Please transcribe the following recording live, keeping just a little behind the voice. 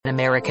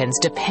Americans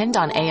depend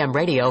on AM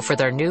radio for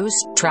their news,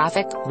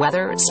 traffic,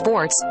 weather,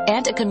 sports,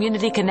 and a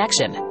community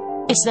connection.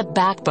 It's the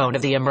backbone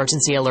of the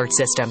emergency alert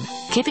system,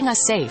 keeping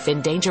us safe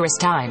in dangerous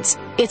times.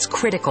 It's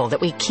critical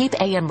that we keep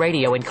AM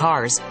radio in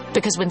cars,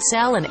 because when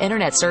cell and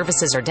internet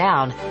services are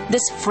down,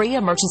 this free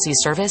emergency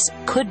service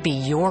could be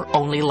your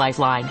only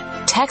lifeline.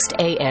 Text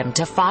AM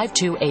to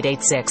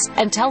 52886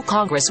 and tell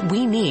Congress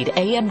we need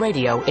AM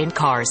radio in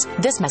cars.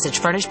 This message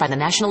furnished by the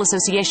National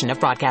Association of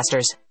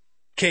Broadcasters.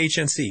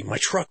 KHNC, my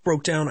truck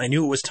broke down. I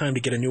knew it was time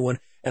to get a new one,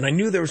 and I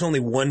knew there was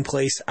only one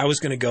place I was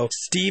going to go.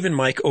 Steve and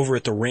Mike over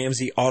at the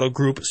Ramsey Auto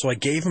Group, so I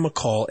gave them a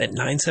call at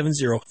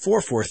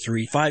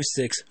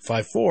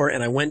 970-443-5654,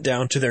 and I went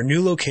down to their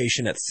new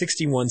location at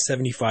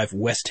 6175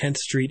 West 10th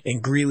Street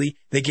in Greeley.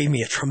 They gave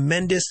me a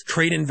tremendous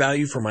trade-in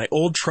value for my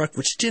old truck,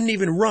 which didn't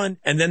even run,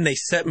 and then they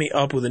set me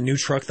up with a new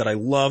truck that I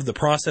love. The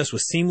process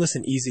was seamless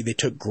and easy. They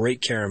took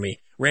great care of me.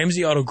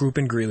 Ramsey Auto Group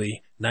in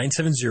Greeley,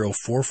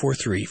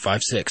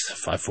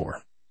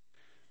 970-443-5654.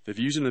 The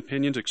views and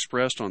opinions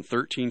expressed on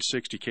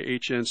 1360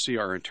 KHNC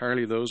are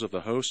entirely those of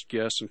the host,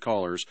 guests, and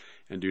callers,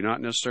 and do not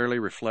necessarily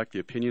reflect the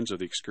opinions of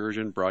the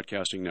Excursion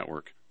Broadcasting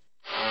Network.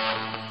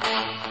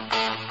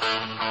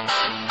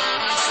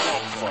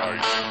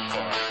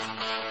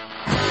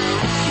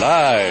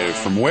 Live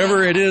from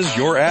wherever it is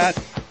you're at,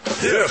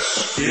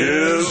 this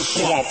is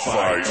Swamp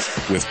Fight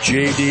with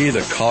JD,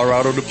 the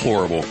Colorado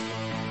Deplorable.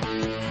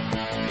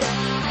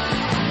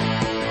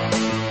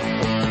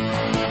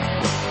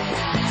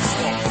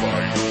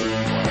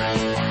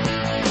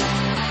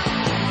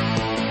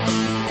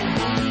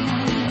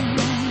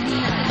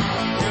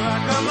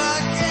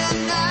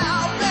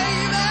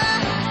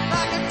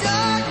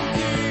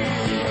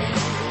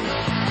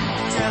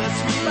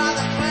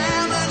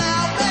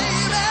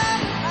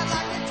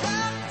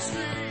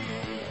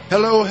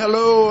 Hello,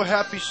 hello.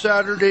 Happy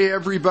Saturday,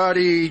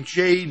 everybody.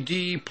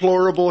 JD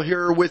Plorable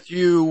here with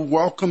you.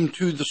 Welcome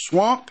to the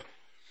Swamp.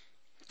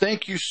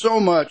 Thank you so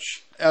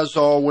much, as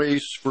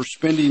always, for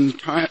spending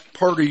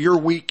part of your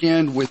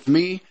weekend with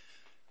me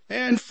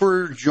and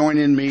for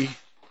joining me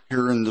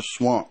here in the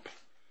Swamp.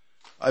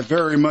 I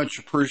very much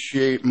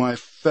appreciate my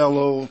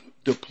fellow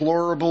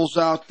deplorables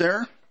out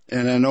there,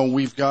 and I know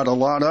we've got a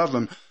lot of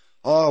them.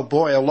 Oh,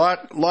 boy, a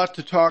lot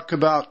to talk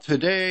about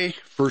today,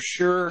 for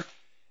sure.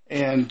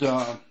 And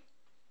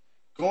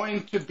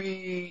going to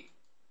be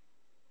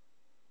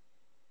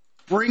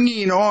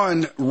bringing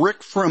on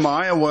Rick from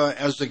Iowa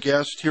as a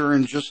guest here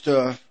in just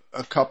a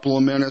couple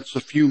of minutes, a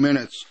few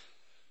minutes.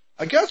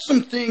 I got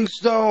some things,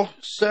 though,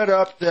 set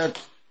up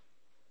that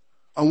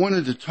I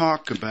wanted to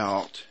talk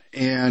about,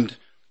 and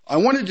I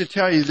wanted to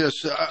tell you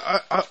this.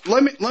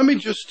 Let me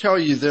just tell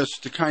you this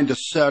to kind of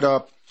set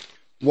up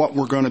what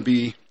we're going to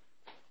be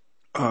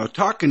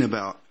talking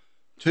about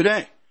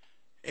today.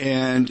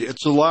 And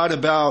it's a lot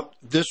about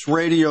this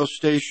radio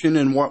station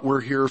and what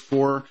we're here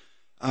for.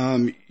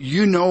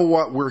 You know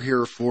what we're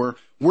here for.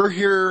 We're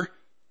here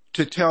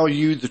to tell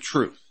you the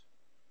truth.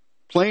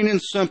 Plain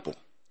and simple.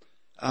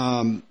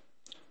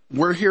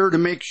 We're here to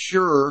make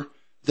sure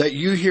that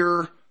you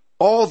hear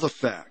all the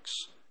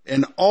facts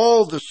and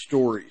all the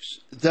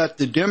stories that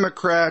the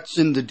Democrats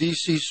in the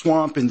D.C.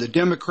 swamp and the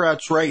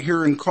Democrats right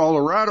here in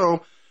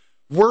Colorado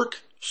work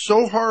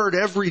so hard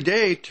every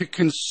day to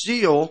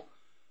conceal,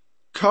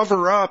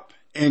 cover up,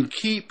 and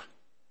keep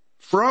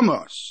from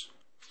us,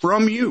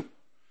 from you.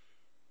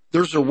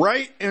 There's a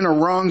right and a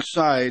wrong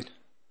side,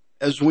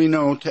 as we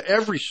know, to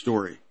every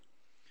story.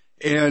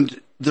 And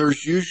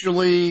there's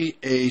usually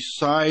a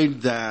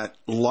side that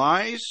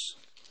lies,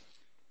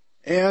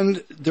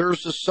 and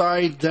there's a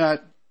side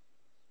that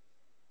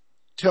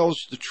tells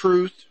the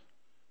truth.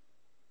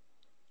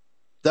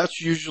 That's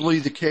usually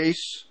the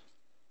case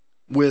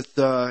with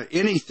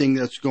anything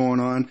that's going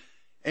on.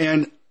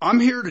 And I'm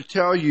here to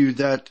tell you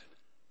that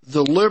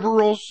the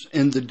liberals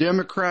and the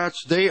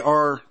Democrats, they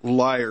are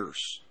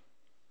liars.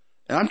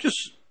 And I'm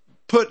just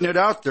putting it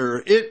out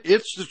there.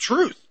 It's the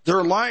truth.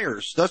 They're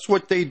liars. That's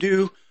what they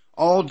do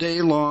all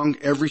day long,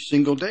 every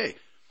single day.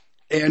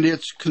 And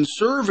it's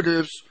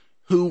conservatives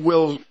who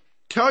will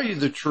tell you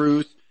the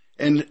truth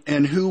and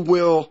who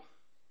will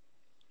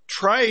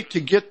try to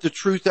get the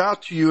truth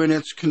out to you. And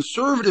it's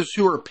conservatives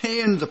who are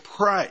paying the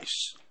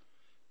price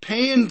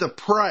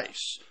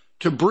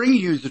to bring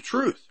you the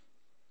truth.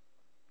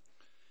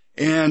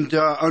 And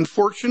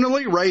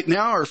unfortunately, right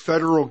now, our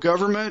federal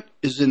government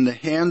is in the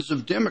hands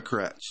of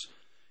Democrats.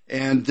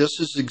 And this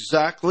is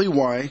exactly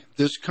why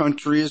this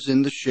country is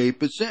in the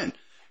shape it's in.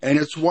 And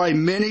it's why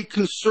many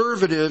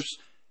conservatives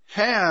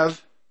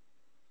have,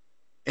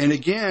 and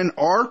again,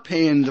 are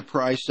paying the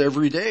price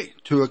every day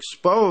to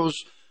expose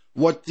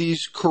what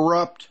these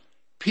corrupt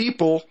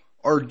people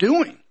are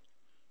doing.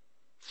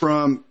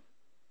 From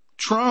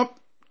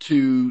Trump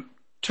to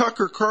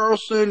Tucker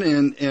Carlson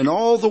and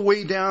all the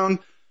way down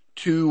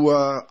to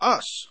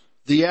us,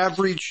 the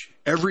average,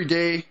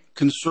 everyday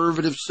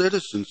conservative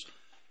citizens.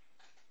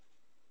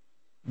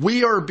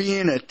 We are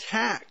being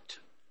attacked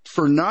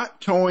for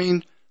not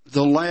towing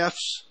the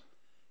left's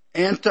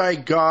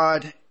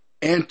anti-God,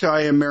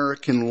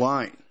 anti-American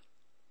line.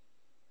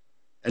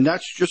 And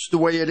that's just the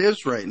way it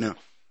is right now.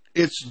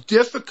 It's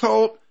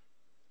difficult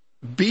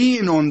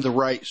being on the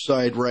right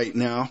side right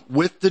now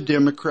with the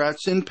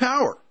Democrats in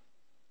power.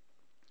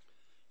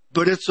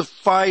 But it's a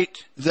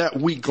fight that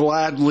we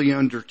gladly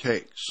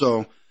undertake.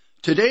 So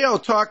today I'll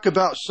talk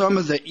about some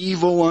of the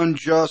evil,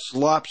 unjust,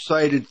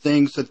 lopsided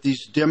things that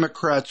these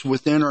Democrats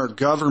within our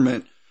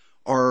government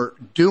are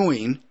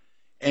doing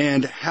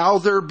and how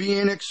they're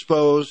being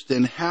exposed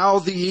and how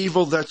the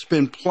evil that's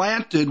been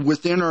planted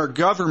within our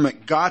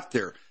government got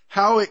there,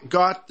 how it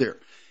got there.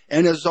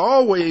 And as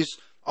always,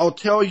 I'll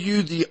tell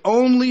you the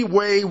only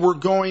way we're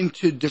going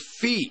to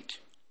defeat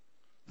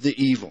the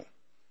evil.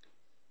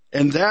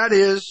 And that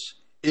is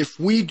if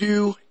we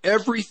do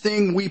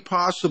everything we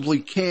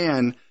possibly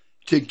can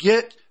to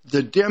get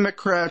the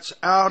Democrats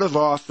out of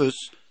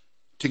office,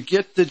 to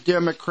get the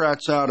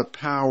Democrats out of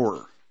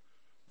power.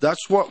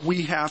 That's what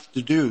we have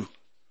to do.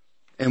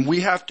 And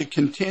we have to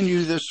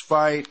continue this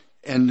fight,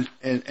 and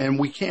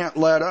we can't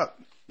let up.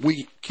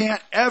 We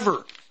can't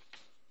ever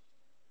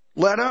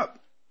let up.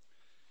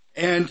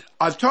 And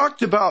I've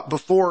talked about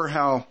before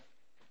how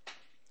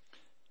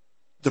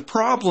the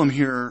problem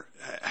here,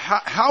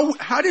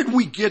 how did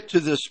we get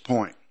to this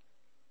point?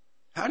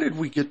 How did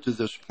we get to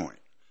this point?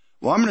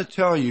 Well, I'm going to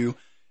tell you,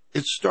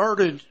 it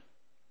started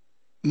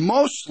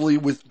mostly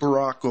with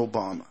Barack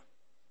Obama.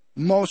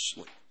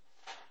 Mostly.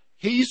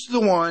 He's the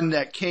one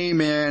that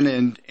came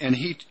in and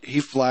he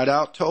flat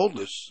out told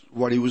us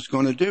what he was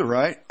going to do,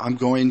 right? I'm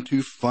going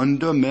to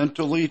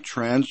fundamentally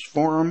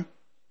transform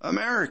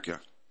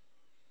America.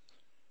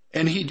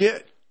 And he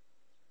did.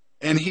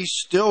 And he's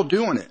still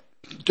doing it.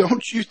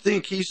 Don't you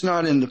think he's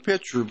not in the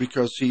picture,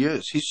 because he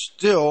is. He's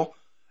still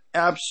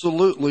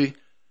absolutely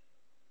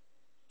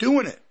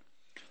doing it.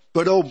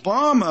 But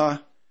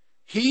Obama,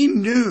 he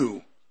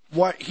knew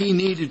what he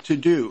needed to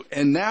do,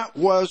 and that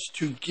was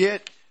to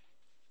get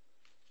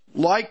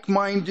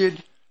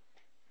like-minded,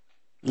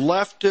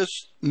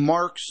 leftist,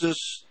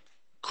 Marxist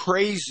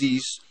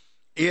crazies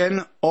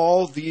in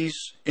all these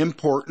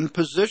important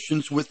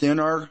positions within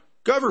our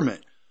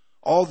government,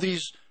 all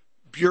these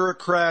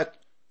bureaucrat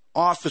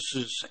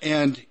offices,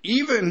 and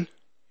even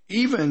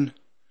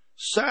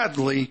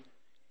sadly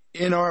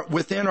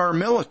within our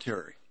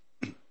military.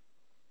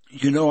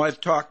 You know, I've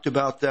talked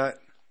about that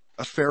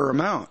a fair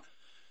amount.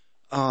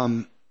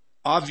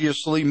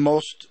 Obviously,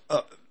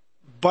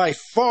 by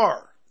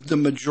far, the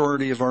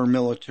majority of our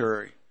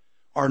military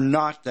are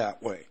not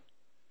that way.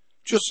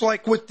 Just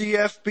like with the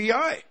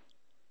FBI,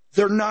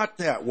 they're not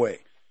that way.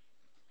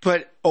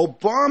 But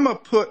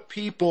Obama put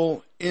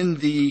people in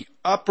the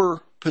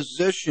upper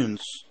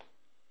positions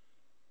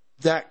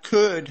that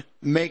could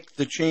make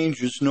the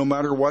changes, no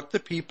matter what the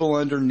people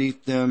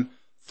underneath them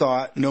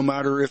thought, no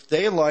matter if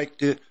they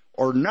liked it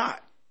or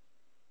not.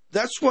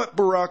 That's what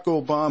Barack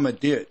Obama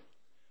did.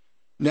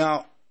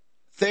 Now,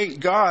 thank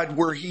God,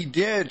 where he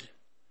did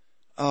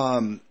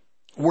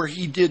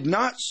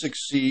not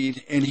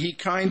succeed and he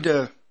kind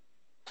of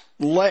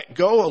let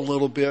go a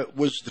little bit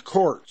was the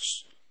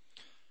courts.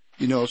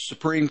 You know,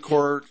 Supreme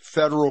Court,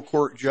 federal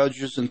court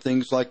judges and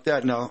things like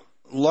that. Now,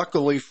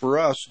 luckily for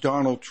us,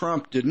 Donald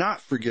Trump did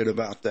not forget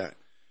about that.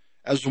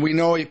 As we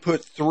know, he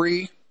put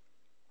 3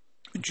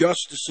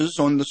 justices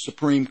on the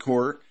Supreme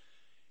Court,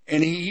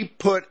 and he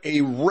put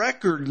a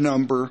record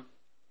number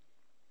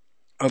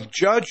of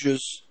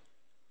judges,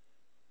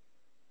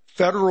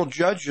 federal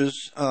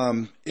judges,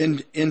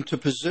 into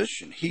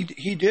position.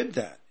 He did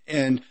that.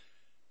 And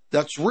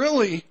that's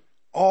really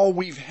all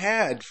we've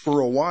had for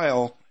a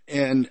while,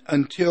 and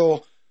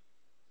until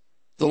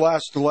the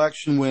last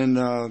election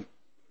when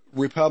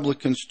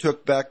Republicans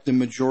took back the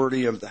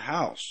majority of the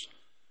House.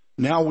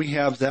 Now we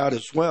have that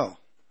as well.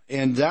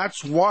 And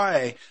that's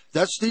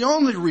the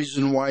only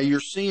reason why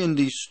you're seeing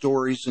these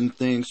stories and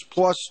things,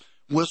 plus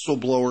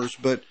whistleblowers.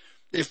 But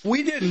if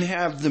we didn't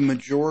have the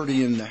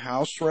majority in the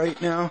House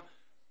right now,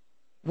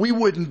 we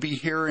wouldn't be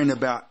hearing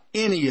about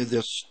any of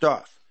this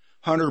stuff.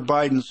 Hunter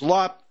Biden's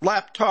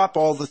laptop,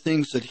 all the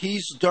things that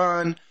he's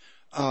done,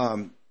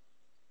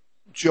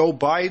 Joe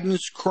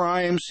Biden's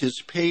crimes,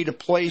 his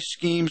pay-to-play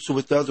schemes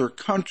with other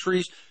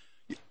countries,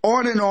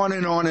 on and on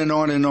and on and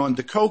on and on.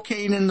 The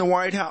cocaine in the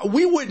White House.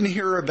 We wouldn't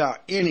hear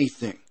about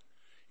anything.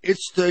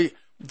 It's the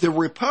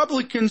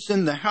Republicans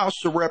in the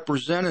House of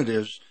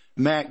Representatives,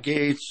 Matt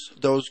Gaetz,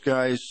 those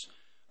guys,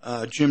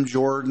 Jim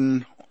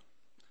Jordan,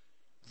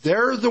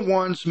 they're the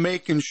ones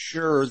making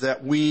sure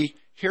that we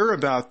hear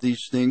about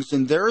these things,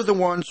 and they're the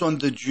ones on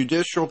the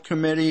Judicial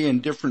Committee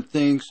and different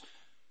things,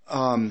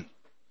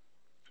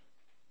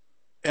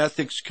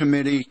 Ethics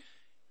Committee.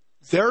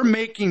 They're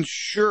making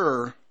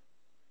sure,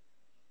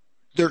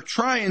 they're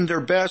trying their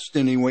best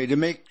anyway, to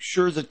make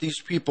sure that these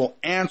people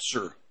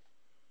answer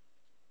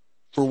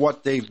for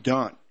what they've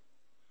done.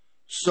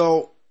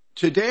 So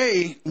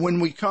today,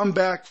 when we come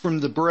back from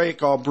the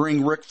break, I'll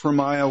bring Rick from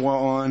Iowa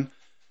on,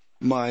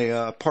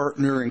 my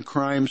partner in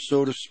crime,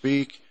 so to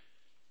speak.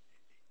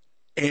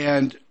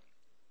 And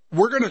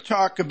we're going to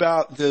talk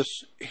about this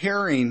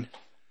hearing.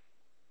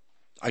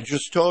 I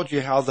just told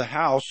you how the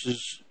House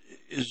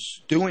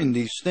is doing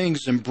these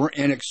things and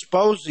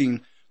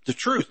exposing the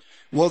truth.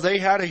 Well, they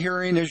had a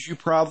hearing, as you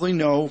probably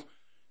know,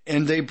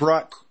 and they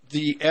brought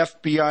the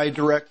FBI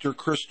director,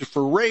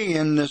 Christopher Wray,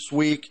 in this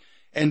week,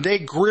 and they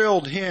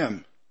grilled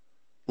him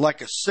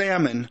like a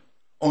salmon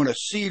on a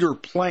cedar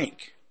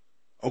plank,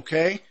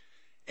 okay?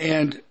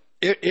 And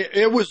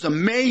it was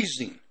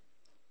amazing.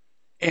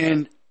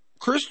 And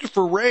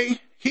Christopher Wray,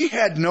 he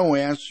had no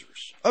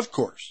answers, of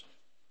course.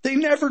 They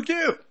never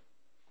do.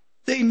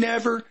 They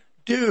never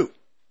do.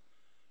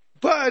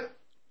 But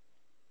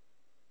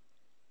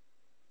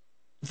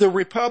the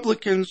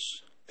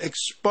Republicans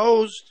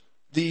exposed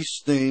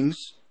these things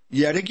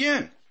yet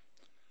again.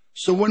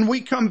 So when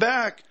we come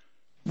back,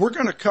 we're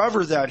going to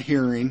cover that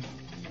hearing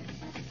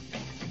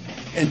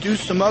and do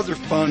some other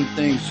fun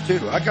things too.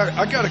 I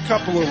got a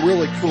couple of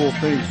really cool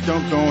things.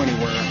 Don't go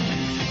anywhere.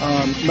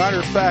 Matter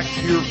of fact,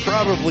 you're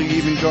probably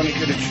even going to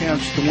get a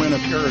chance to win a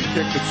pair of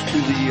tickets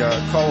to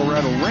the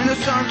Colorado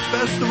Renaissance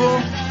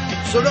Festival.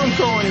 So don't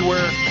go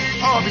anywhere.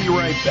 I'll be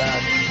right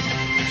back.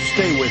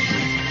 Stay with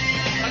me.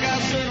 I got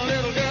a certain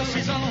little girl,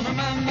 she's on my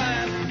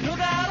mind. No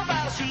doubt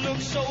about it, she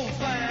looks so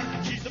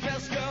fine. She's the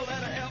best girl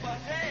that I ever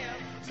had.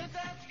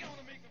 Sometimes you're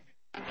gonna make me...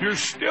 You're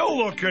still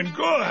looking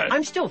good.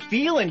 I'm still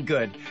feeling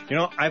good. You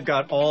know, I've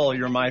got all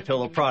your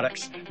MyPillow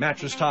products.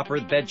 Mattress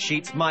topper, bed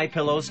sheets,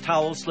 MyPillows,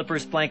 towels,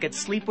 slippers,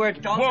 blankets,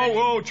 sleepwear, dog bed.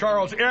 Whoa,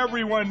 Charles.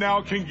 Everyone now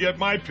can get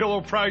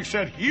MyPillow products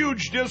at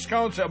huge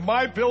discounts at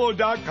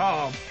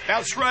MyPillow.com.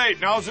 That's right.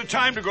 Now's the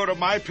time to go to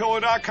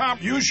MyPillow.com.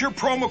 Use your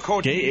promo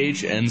code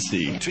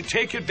KHNC to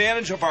take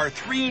advantage of our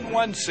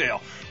 3-in-1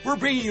 sale. We're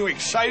bringing you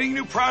exciting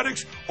new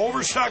products,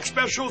 overstock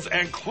specials,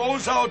 and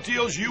closeout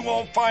deals you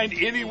won't find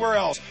anywhere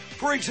else.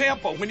 For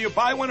example, when you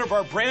buy one of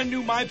our brand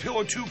new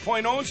MyPillow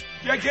 2.0s,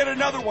 you get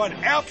another one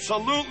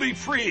absolutely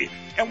free.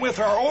 And with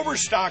our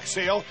overstock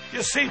sale,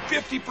 you save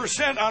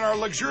 50% on our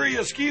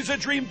luxurious Giza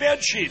Dream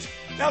bed sheets.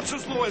 That's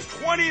as low as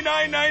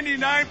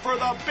 $29.99 for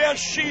the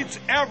best sheets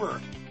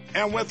ever.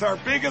 And with our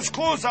biggest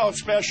closeout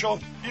special,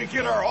 you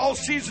get our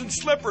all-season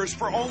slippers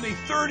for only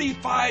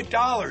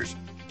 $35.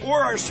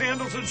 Or our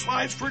sandals and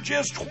slides for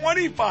just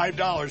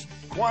 $25.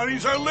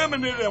 Quantities are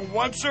limited, and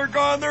once they're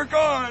gone, they're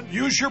gone.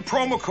 Use your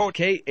promo code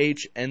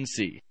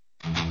KHNC.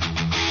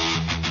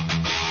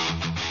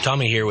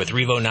 Tommy here with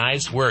Revo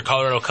Knives. We're a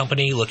Colorado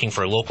company looking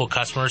for local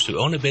customers who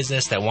own a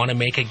business that want to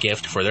make a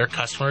gift for their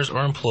customers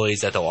or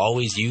employees that they'll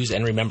always use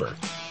and remember.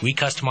 We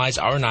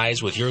customize our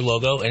knives with your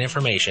logo and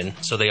information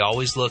so they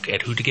always look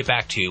at who to get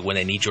back to when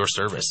they need your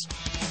service.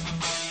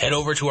 Head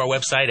over to our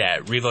website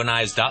at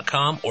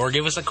revoknives.com or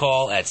give us a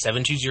call at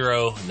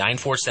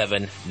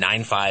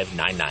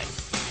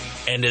 720-947-9599.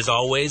 And as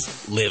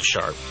always, live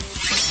sharp.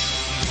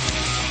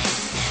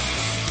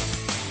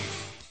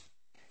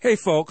 Hey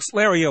folks,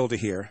 Larry Elder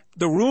here.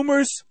 The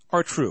rumors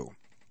are true.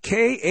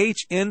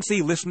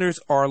 KHNC listeners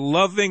are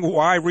loving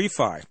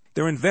Y-Refi.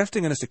 They're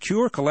investing in a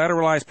secure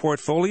collateralized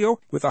portfolio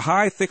with a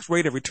high fixed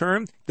rate of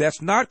return that's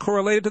not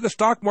correlated to the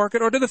stock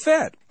market or to the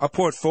Fed. A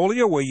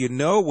portfolio where you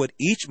know what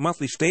each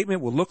monthly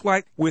statement will look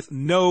like with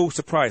no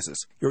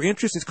surprises. Your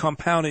interest is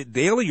compounded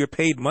daily, you're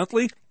paid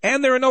monthly,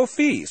 and there are no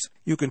fees.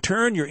 You can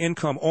turn your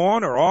income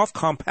on or off,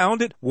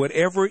 compounded,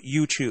 whatever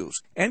you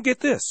choose. And get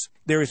this,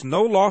 there is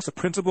no loss of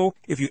principal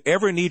if you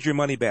ever need your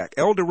money back.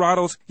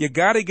 Eldorados, you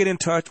gotta get in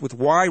touch with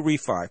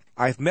Y-Refi.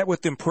 I've met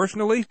with them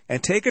personally,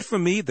 and take it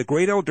from me, the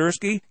great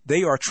Eldersky,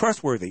 they are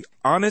trustworthy,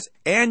 honest,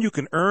 and you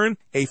can earn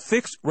a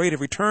fixed rate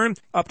of return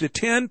up to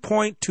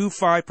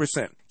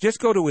 10.25%. Just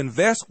go to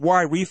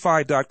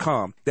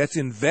investyrefi.com. That's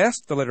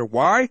invest, the letter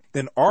Y,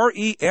 then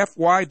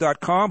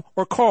REFY.com,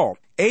 or call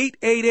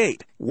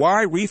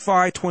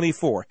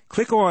 888-Y-REFI-24.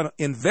 Click on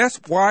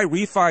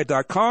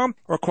investyrefi.com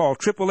or call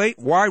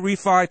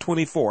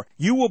 888-Y-REFI-24.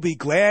 You will be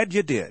glad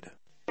you did.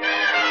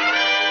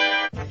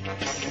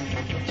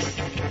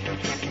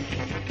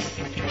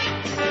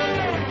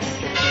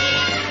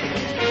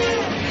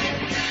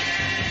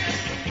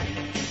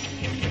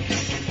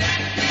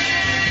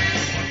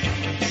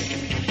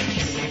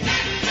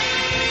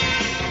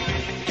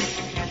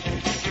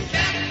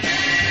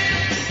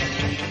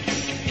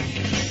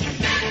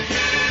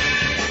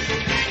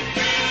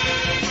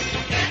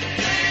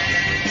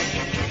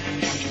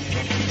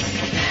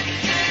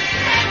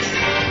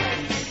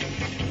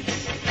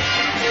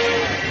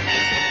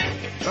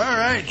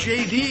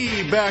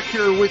 JD back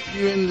here with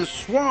you in the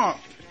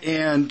swamp,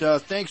 and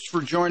thanks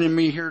for joining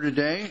me here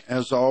today,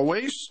 as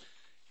always.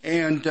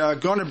 And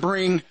going to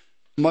bring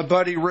my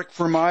buddy Rick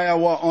from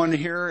Iowa on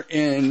here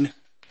in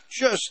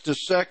just a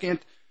second,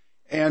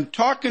 and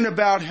talking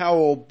about how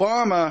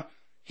Obama,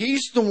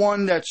 he's the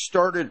one that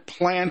started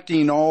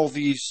planting all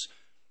these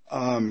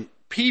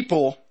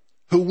people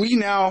who we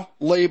now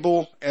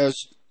label as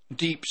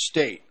deep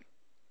state.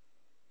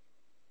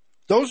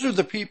 Those are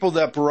the people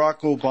that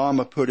Barack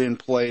Obama put in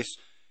place.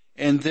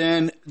 And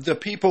then the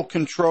people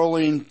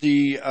controlling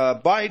the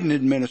Biden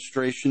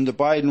administration, the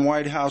Biden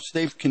White House,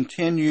 they've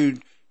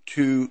continued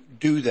to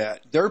do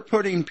that. They're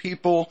putting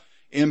people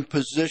in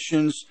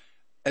positions,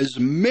 as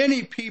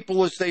many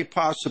people as they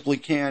possibly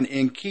can,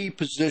 in key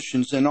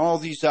positions in all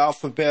these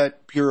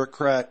alphabet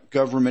bureaucrat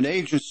government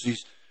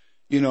agencies.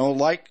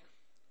 like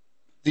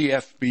the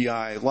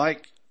FBI,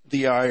 like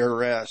the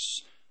IRS,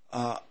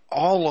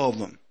 all of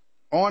them,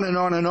 on and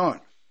on and on.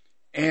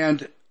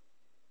 And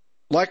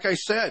like I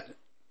said,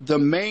 the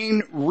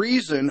main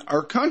reason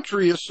our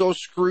country is so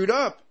screwed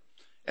up,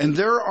 and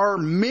there are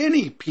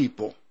many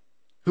people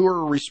who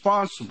are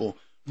responsible,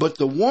 but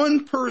the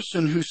one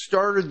person who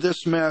started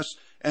this mess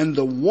and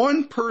the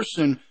one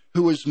person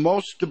who is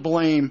most to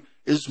blame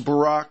is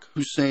Barack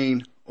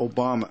Hussein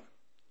Obama.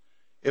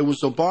 It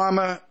was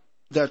Obama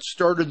that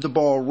started the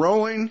ball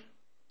rolling,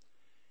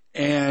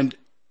 and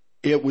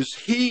it was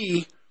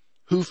he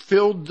who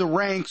filled the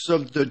ranks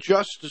of the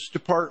Justice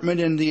Department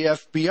and the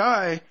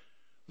FBI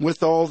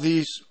with all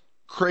these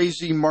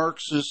crazy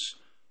Marxist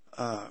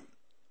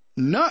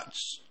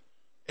nuts.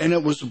 And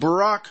it was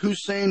Barack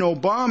Hussein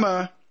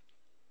Obama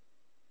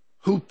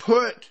who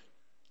put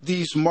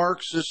these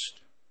Marxist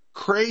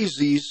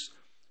crazies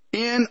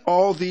in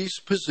all these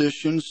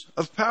positions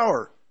of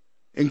power,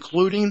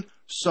 including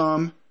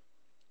some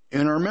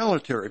in our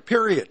military,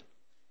 period.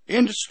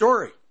 End of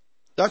story.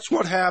 That's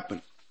what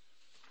happened.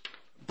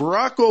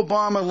 Barack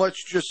Obama,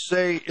 let's just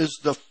say, is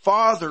the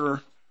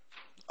father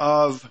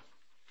of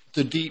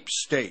the deep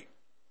state.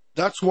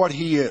 That's what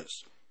he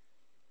is.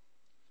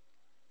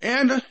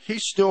 And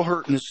he's still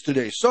hurting us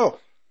today. So,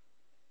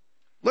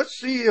 let's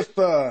see if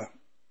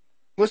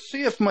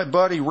my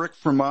buddy Rick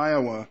from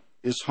Iowa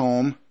is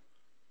home.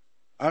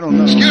 I don't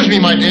know. Excuse me,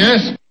 my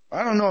dear.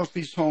 I don't know if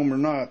he's home or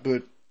not,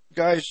 but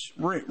guys,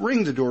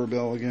 ring the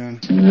doorbell again.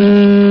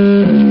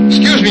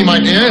 Excuse me, my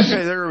dear.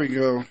 Okay, there we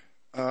go.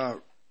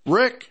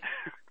 Rick,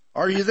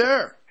 are you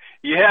there?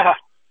 Yeah.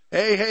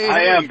 Hey.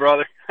 I am,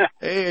 brother.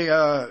 Hey,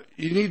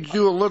 you need to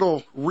do a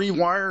little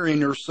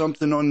rewiring or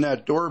something on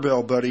that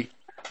doorbell, buddy.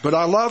 But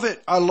I love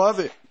it.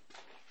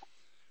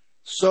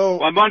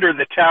 So I'm under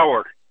the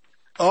tower.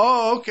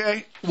 Oh,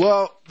 okay.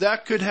 Well,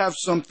 that could have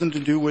something to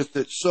do with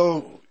it.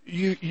 So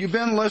you've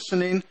been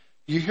listening.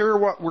 You hear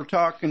what we're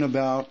talking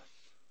about.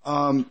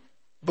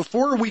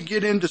 Before we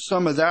get into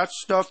some of that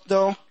stuff,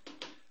 though,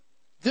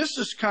 this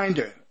is kind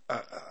of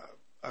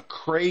a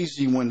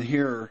crazy one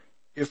here,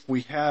 if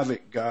we have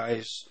it,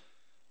 guys.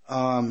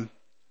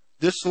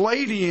 This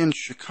lady in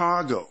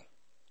Chicago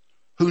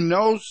who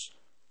knows,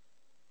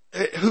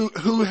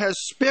 who has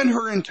spent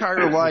her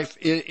entire life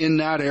in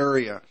that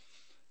area,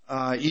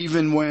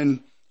 even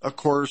when, of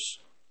course,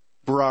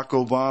 Barack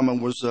Obama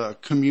was a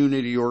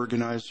community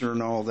organizer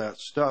and all that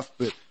stuff,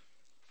 but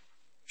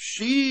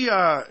she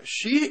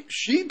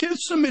did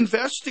some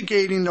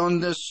investigating on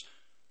this,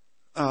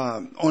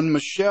 on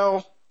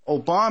Michelle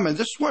Obama.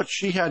 This is what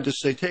she had to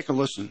say. Take a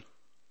listen.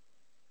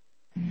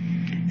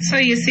 So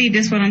you see,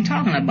 this is what I'm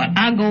talking about.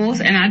 I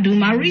goes and I do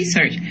my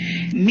research.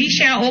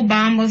 Michelle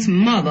Obama's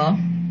mother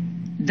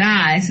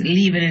dies,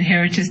 leaving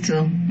inheritance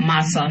to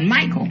my son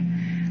Michael.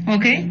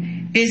 Okay?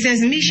 It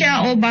says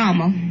Michelle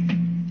Obama,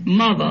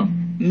 mother,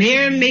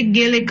 Mary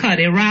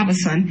McGillicuddy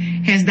Robinson,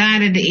 has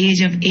died at the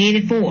age of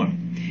 84.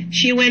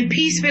 She went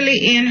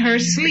peacefully in her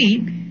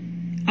sleep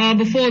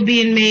before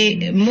being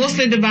made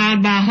mostly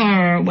devoured by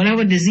her,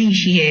 whatever disease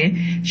she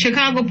had.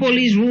 Chicago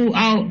police ruled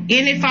out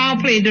any foul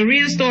play. The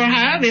real story,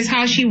 however, is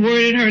how she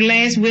worded her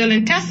last will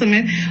and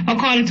testament,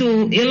 according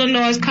to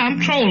Illinois'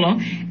 comptroller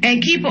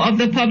and keeper of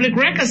the public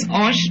records,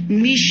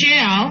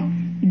 Michelle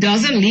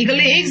doesn't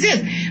legally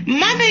exist.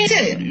 My thing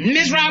is,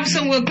 Ms.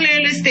 Robinson will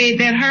clearly state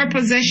that her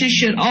possession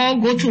should all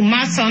go to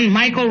my son,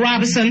 Michael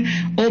Robinson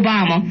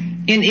Obama.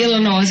 In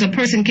Illinois, a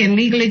person can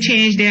legally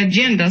change their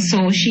gender,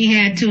 so she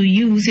had to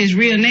use his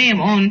real name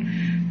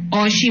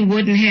or she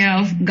wouldn't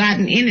have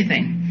gotten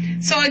anything.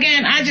 So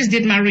again, I just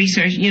did my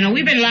research.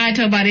 We've been lied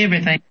to about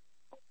everything.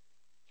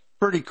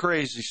 Pretty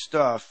crazy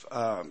stuff.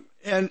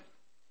 And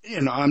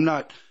I'm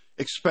not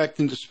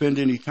expecting to spend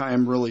any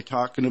time really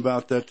talking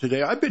about that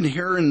today. I've been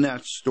hearing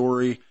that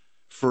story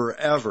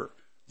forever,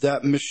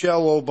 that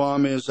Michelle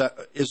Obama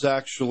is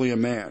actually a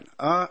man.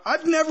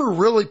 I've never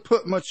really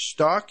put much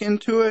stock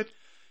into it,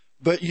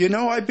 but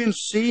I've been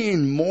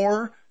seeing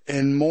more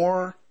and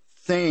more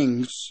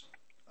things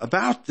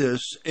about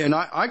this, and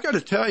I got to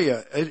tell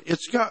you,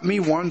 it's got me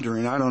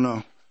wondering. I don't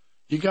know.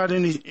 You got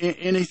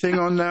anything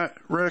on that,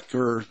 Rick,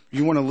 or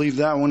you want to leave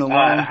that one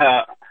alone?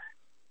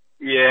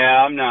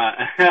 Yeah, I'm not.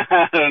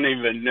 I don't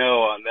even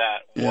know on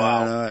that.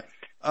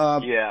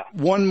 Wow. Yeah.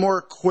 One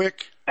more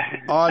quick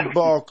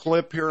oddball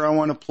clip here I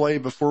want to play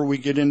before we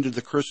get into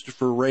the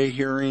Christopher Wray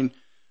hearing.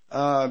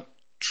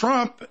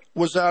 Trump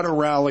was at a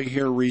rally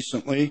here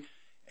recently,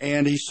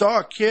 and he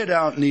saw a kid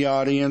out in the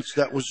audience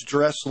that was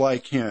dressed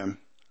like him,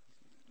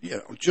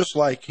 just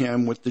like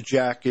him, with the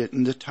jacket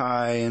and the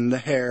tie and the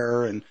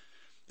hair, and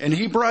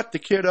he brought the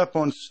kid up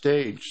on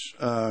stage.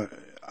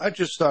 I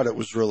just thought it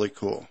was really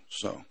cool.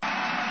 So,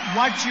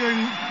 what's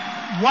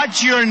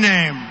your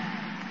name?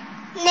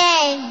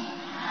 Name.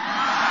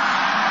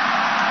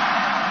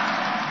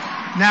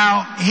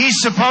 Now,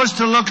 he's supposed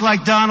to look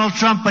like Donald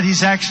Trump, but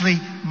he's actually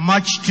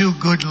much too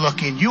good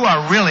looking. You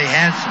are really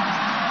handsome.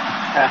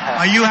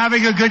 Are you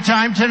having a good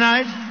time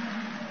tonight?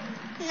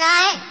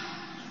 Night.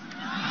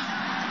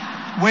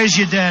 Where's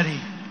your daddy?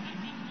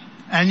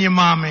 and your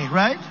mommy,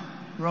 right?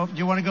 Do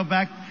you want to go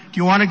back? Do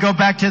you want to go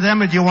back to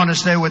them, or do you want to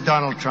stay with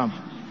Donald Trump?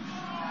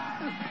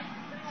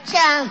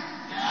 Trump.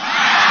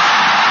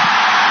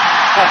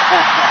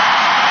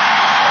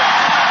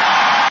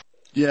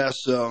 Yeah,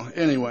 so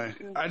anyway,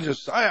 I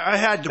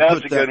had to that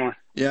put was a good one.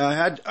 Yeah,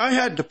 I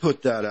had to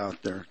put that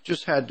out there.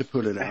 Just had to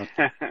put it out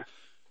there.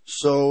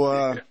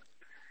 So,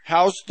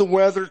 how's the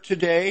weather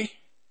today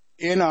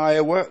in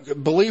Iowa?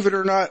 Believe it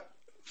or not,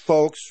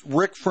 folks,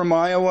 Rick from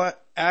Iowa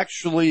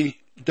actually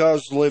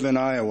does live in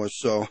Iowa.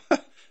 So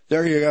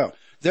there you go.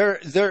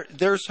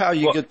 There's how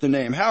you get the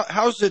name.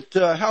 How's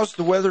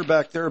the weather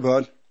back there,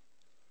 bud?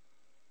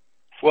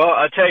 Well,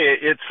 I'll tell you,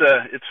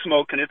 it's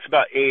smoking. It's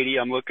about 80.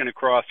 I'm looking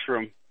across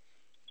from,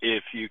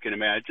 if you can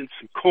imagine,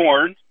 some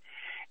corn.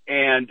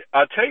 And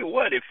I'll tell you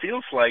what, it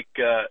feels like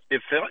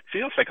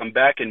I'm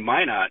back in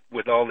Minot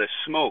with all this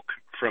smoke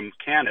from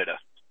Canada.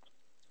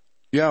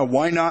 Yeah,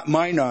 why not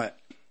Minot?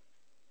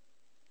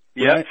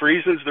 Yeah, Right?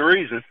 freezing's the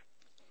reason.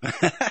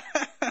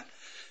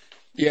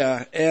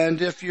 Yeah,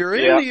 and if you're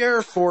in the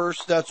Air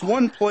Force, that's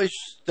one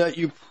place that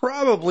you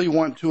probably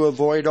want to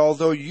avoid,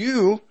 although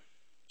you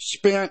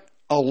spent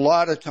a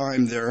lot of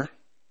time there.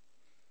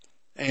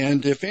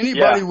 And if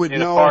anybody would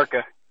know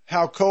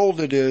how cold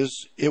it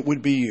is, it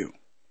would be you.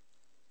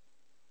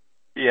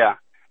 Yeah,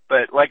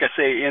 but like I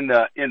say, in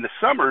the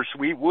summers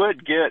we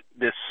would get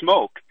this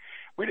smoke.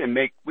 We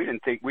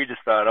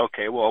just thought,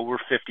 okay, well, we're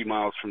 50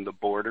 miles from the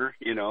border,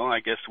 I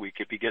guess we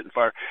could be getting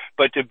fire.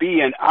 But to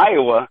be in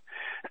Iowa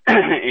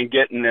and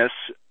getting this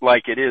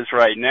like it is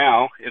right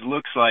now, it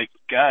looks like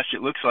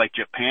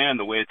Japan,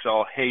 the way it's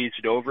all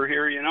hazed over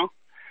here,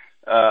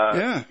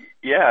 Yeah,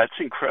 it's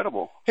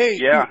incredible. Hey,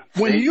 they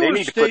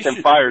need to put them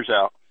fires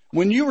out.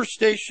 When you were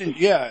stationed,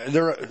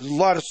 there are a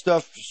lot of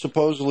stuff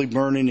supposedly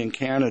burning in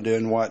Canada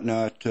and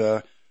whatnot.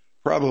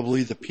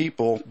 Probably the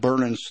people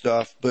burning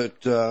stuff,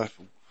 but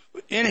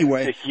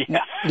anyway,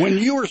 when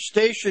you were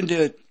stationed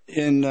at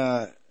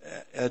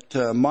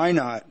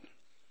Minot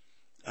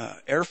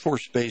Air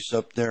Force Base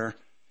up there,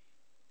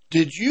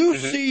 did you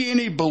see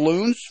any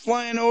balloons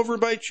flying over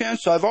by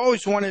chance? I've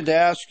always wanted to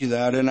ask you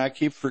that, and I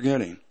keep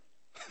forgetting.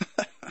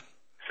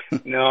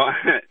 No,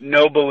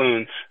 no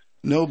balloons.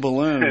 No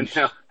balloons.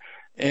 No.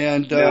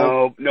 And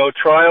no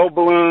trial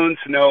balloons,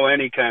 no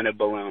any kind of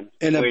balloon.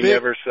 We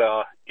never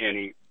saw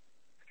any.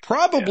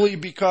 Probably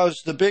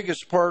because the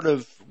biggest part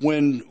of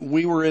when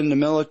we were in the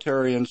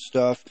military and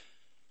stuff,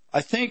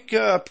 I think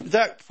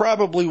that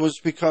probably was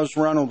because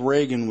Ronald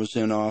Reagan was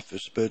in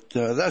office. But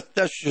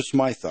that's just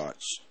my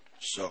thoughts.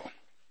 So.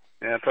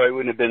 Yeah, probably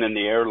wouldn't have been in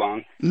the air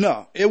long.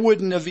 No, it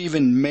wouldn't have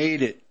even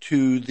made it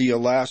to the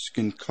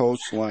Alaskan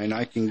coastline.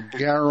 I can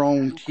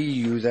guarantee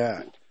you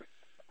that.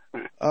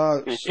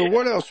 So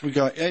what else we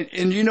got?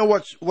 And you know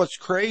what's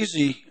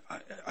crazy?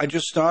 I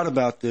just thought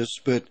about this,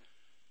 but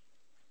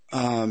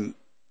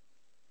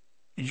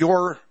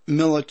your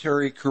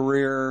military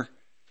career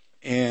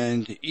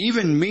and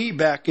even me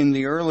back in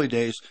the early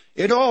days,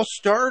 it all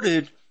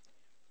started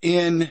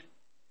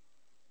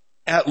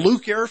at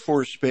Luke Air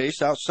Force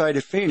Base outside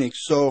of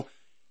Phoenix. So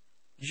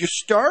you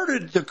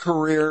started the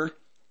career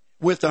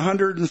with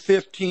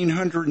 115,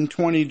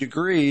 120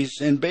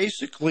 degrees and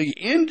basically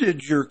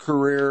ended your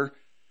career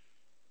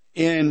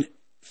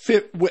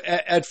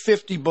at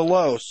 50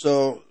 below.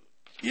 So,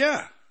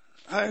 yeah,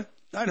 I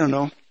don't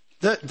know.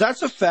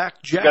 That's a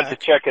fact, Jack. Got to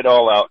check it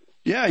all out.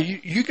 Yeah,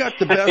 you got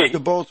the best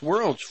of both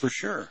worlds for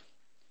sure.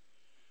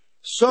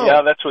 So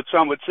yeah, that's what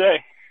some would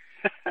say.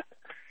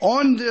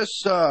 On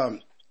this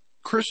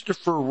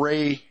Christopher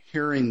Wray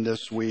hearing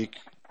this week,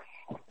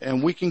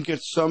 and we can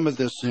get some of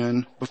this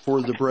in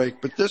before the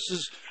break, but this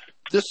is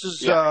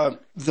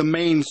the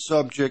main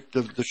subject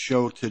of the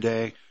show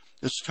today.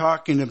 Is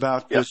talking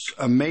about this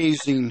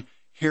amazing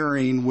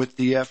hearing with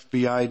the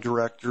FBI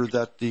director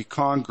that the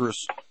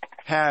Congress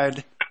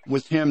had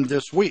with him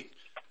this week.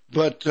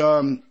 But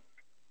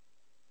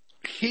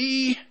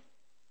we've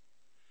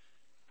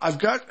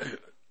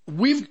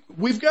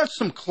got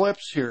some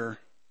clips here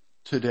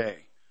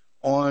today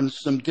on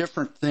some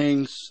different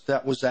things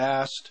that was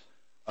asked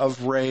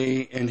of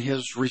Wray and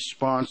his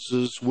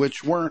responses,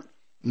 which were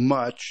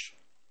not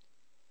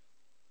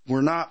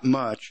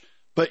much.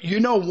 But,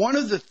 one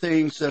of the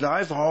things that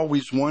I've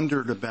always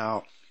wondered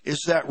about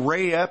is that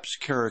Ray Epps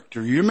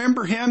character. You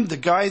remember him, the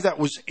guy that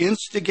was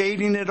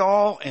instigating it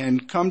all,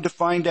 and come to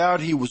find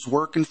out he was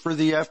working for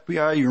the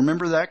FBI? You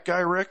remember that guy,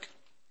 Rick?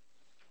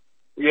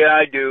 Yeah,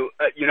 I do.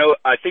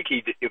 I think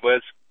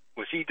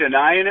was he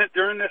denying it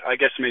during it? I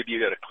guess maybe you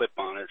got a clip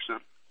on it or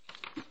something.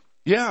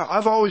 Yeah,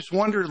 I've always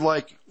wondered,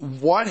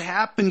 what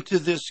happened to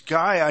this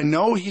guy? I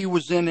know he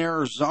was in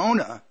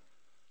Arizona.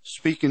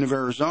 Speaking of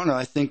Arizona,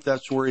 I think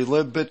that's where he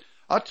lived. But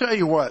I'll tell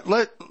you what,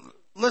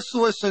 let's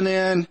listen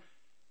in.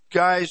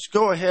 Guys,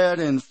 go ahead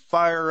and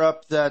fire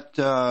up that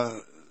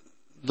the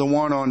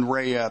one on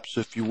Ray Epps,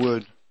 if you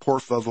would, por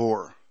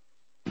favor.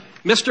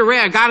 Mr. Ray,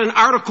 I got an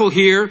article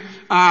here,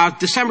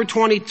 December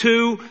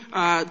 22,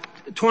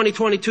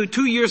 2022,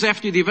 2 years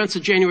after the events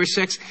of January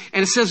 6th,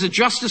 and it says the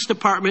Justice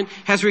Department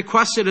has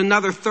requested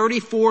another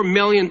 $34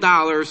 million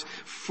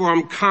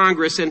from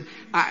Congress. And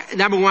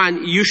number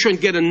one, you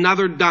shouldn't get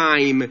another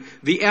dime.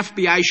 The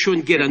FBI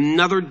shouldn't get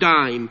another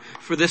dime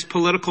for this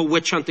political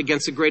witch hunt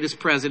against the greatest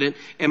president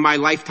in my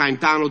lifetime,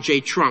 Donald J.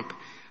 Trump.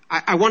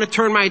 I want to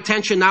turn my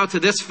attention now to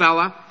this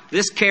fella,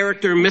 this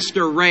character,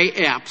 Mr. Ray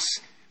Epps.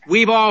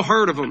 We've all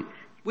heard of him.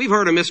 We've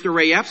heard of Mr.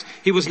 Ray Epps.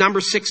 He was number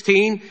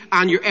 16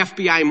 on your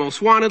FBI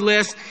most wanted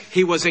list.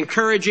 He was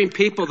encouraging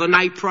people the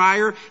night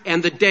prior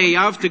and the day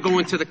of to go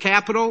into the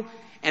Capitol.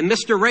 And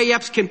Mr. Ray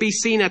Epps can be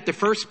seen at the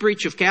first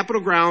breach of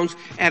Capitol grounds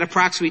at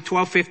approximately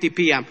 12:50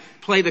 p.m.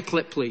 Play the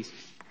clip, please.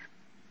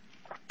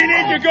 We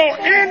need to go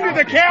into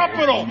the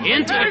Capitol.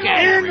 Into the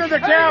Capitol. Into the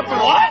Capitol.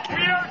 What?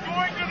 We are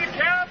going to the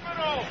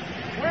Capitol,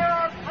 where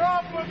our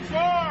problems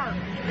are.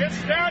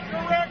 It's that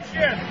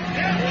direction.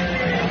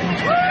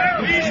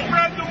 Please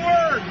spread the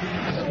word.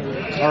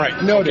 All right.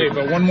 Okay,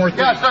 but one more thing.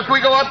 Yeah, so can we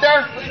go up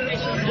there?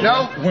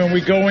 No? When we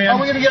go in, are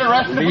we going to get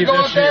arrested if we go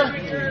up there?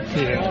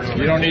 Yeah.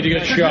 You don't need to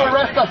get Should shot. you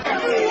arrest us?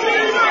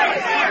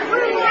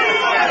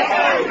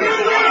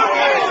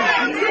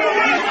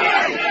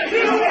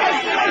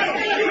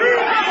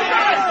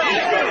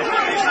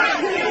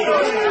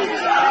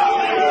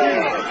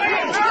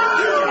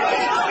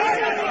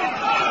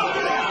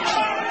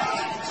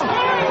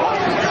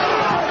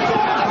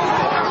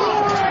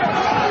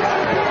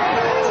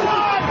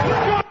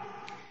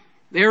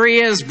 There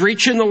he is,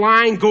 breaching the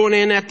line, going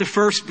in at the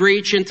first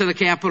breach into the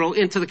Capitol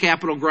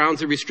grounds,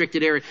 the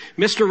restricted area.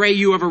 Mr. Ray,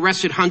 you have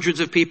arrested hundreds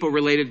of people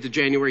related to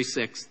January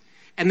 6th.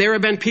 And there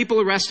have been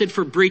people arrested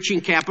for breaching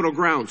Capitol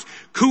grounds.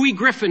 Couey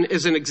Griffin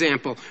is an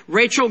example.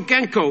 Rachel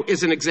Genko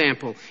is an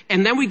example.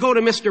 And then we go to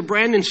Mr.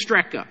 Brandon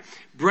Strecka.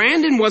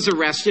 Brandon was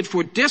arrested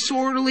for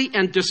disorderly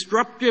and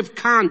disruptive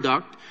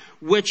conduct,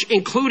 which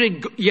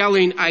included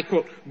yelling, I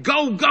quote,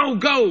 "Go, go,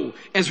 go,"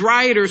 as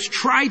rioters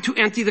tried to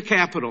empty the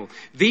Capitol.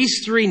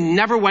 These three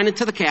never went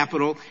into the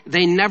Capitol.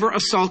 They never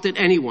assaulted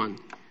anyone.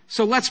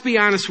 So let's be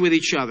honest with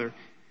each other.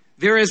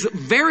 There is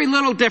very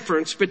little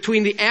difference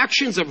between the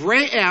actions of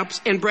Ray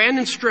Epps and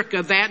Brandon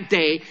Strecka that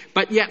day,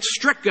 but yet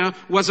Strecka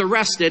was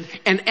arrested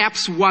and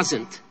Epps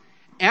wasn't.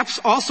 Epps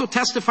also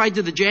testified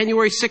to the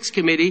January 6th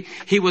committee.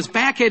 He was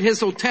back at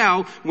his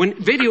hotel when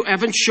video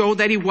evidence showed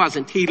that he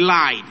wasn't. He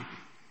lied.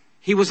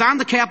 He was on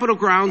the Capitol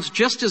grounds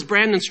just as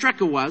Brandon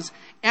Strecka was.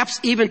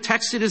 Epps even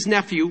texted his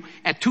nephew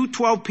at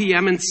 2:12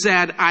 p.m. and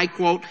said, I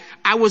quote,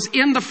 "I was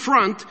in the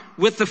front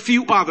with a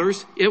few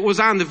others." It was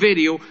on the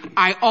video.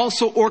 "I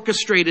also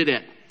orchestrated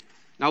it."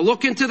 Now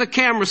look into the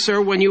camera, sir,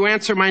 when you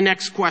answer my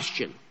next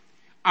question.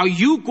 Are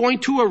you going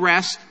to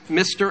arrest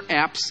Mr.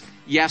 Epps,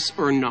 yes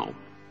or no?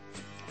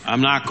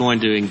 I'm not going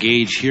to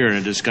engage here in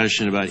a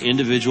discussion about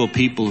individual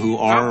people who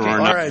are or are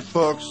not. All right,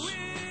 folks.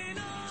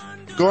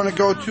 Going to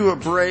go to a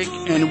break,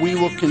 and we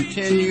will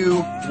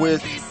continue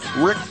with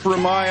Rick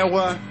from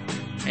Iowa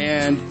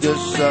and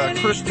this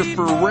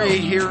Christopher Wray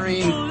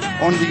hearing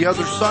on the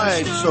other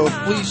side. So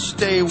please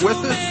stay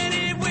with us.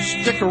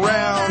 Stick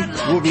around.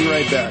 We'll be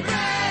right back.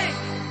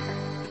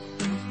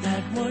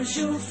 That was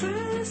your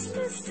first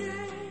mistake.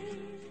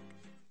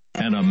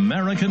 An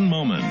American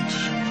moment.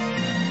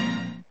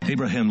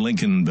 Abraham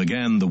Lincoln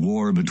began the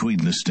war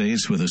between the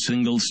states with a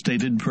single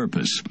stated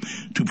purpose: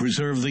 to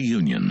preserve the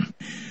Union.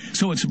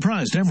 So it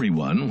surprised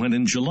everyone when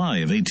in July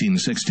of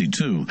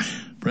 1862,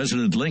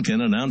 President Lincoln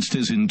announced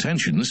his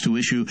intentions to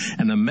issue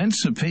an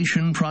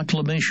Emancipation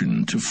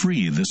Proclamation to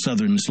free the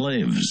Southern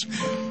slaves.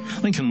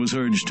 Lincoln was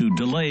urged to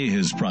delay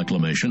his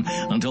proclamation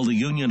until the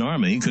Union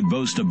Army could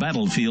boast a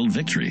battlefield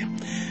victory.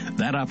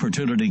 That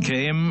opportunity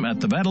came at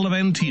the Battle of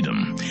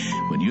Antietam,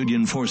 when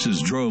Union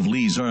forces drove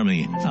Lee's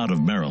army out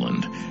of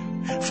Maryland.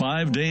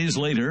 5 days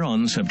later,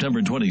 on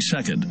September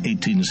 22nd,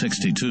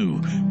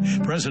 1862,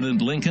 President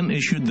Lincoln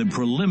issued the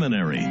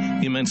preliminary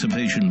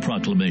Emancipation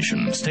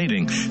Proclamation,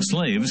 stating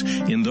slaves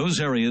in those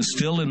areas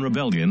still in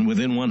rebellion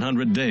within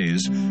 100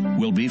 days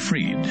will be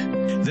freed.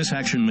 This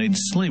action made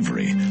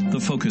slavery the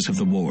focus of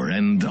the war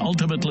and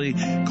ultimately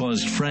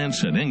caused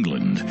France and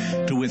England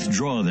to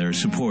withdraw their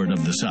support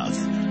of the South.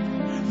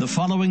 The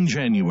following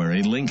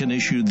January, Lincoln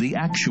issued the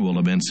actual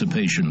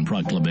Emancipation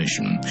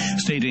Proclamation,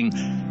 stating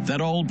that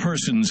all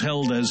persons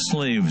held as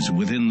slaves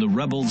within the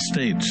rebel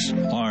states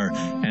are,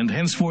 and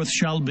henceforth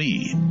shall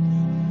be,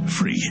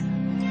 free.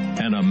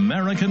 An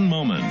American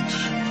moment.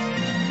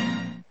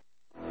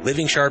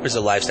 Living sharp is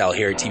a lifestyle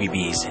here at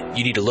TVB's.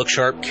 You need to look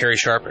sharp, carry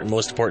sharp, and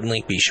most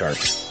importantly, be sharp.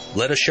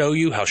 Let us show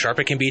you how sharp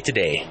it can be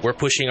today. We're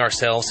pushing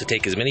ourselves to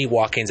take as many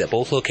walk-ins at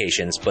both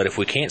locations, but if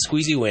we can't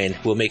squeeze you in,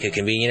 we'll make a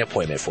convenient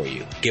appointment for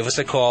you. Give us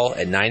a call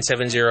at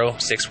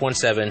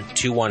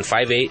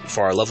 970-617-2158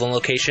 for our Loveland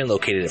location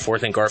located at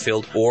 4th and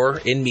Garfield, or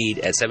in Meade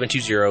at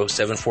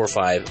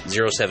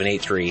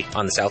 720-745-0783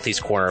 on the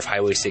southeast corner of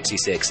Highway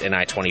 66 and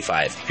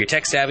I-25. If you're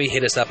tech savvy,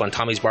 hit us up on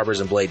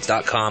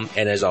Tommy'sBarbersandBlades.com,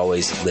 and as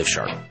always, live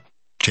sharp.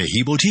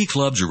 Tahibo Tea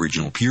Club's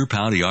original Pure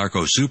Pau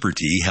d'Arco Super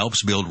Tea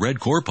helps build red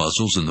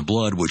corpuscles in the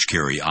blood which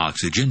carry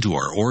oxygen to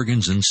our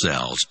organs and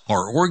cells.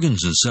 Our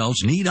organs and cells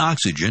need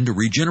oxygen to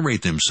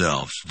regenerate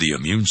themselves. The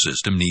immune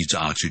system needs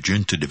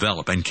oxygen to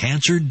develop, and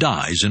cancer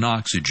dies in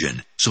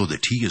oxygen. So the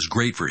tea is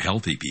great for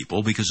healthy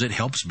people because it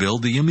helps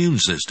build the immune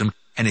system,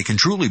 and it can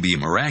truly be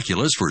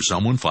miraculous for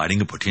someone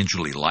fighting a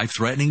potentially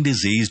life-threatening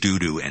disease due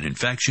to an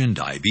infection,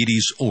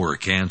 diabetes, or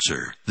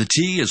cancer. The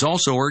tea is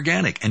also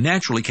organic and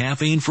naturally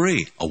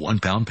caffeine-free. A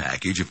 1-pound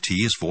package of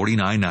tea is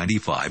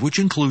 $49.95, which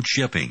includes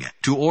shipping.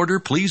 To order,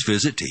 please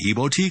visit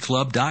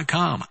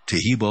TahiboTeaClub.com.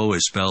 Tahibo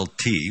is spelled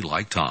T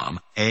like Tom,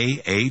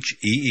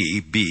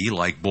 A-H-E-E-B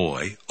like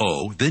boy,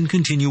 O, then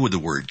continue with the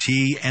word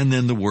tea and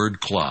then the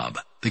word club.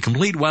 The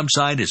complete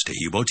website is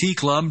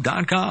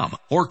TahiboTeaClub.com,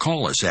 or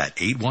call us at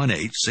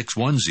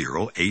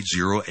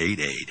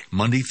 818-610-8088,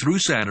 Monday through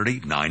Saturday,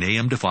 9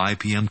 a.m. to 5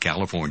 p.m.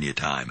 California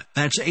time.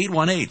 That's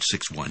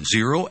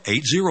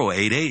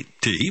 818-610-8088,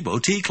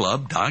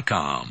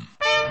 TahiboTeaClub.com.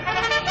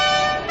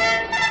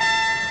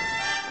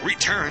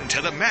 Return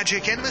to the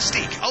magic and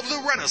mystique of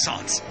the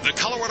Renaissance. The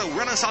Colorado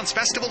Renaissance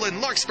Festival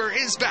in Larkspur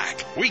is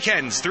back.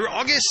 Weekends through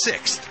August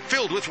 6th,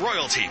 filled with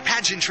royalty,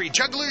 pageantry,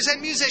 jugglers,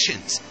 and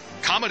musicians.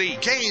 Comedy,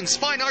 games,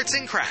 fine arts,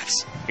 and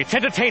crafts. It's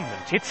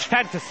entertainment. It's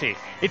fantasy.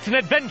 It's an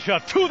adventure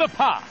to the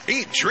past.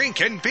 Eat, drink,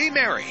 and be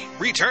merry.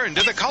 Return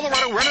to the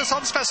Colorado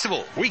Renaissance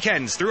Festival.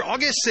 Weekends through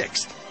August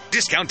 6th.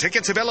 Discount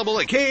tickets available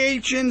at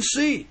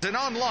KHNC and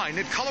online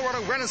at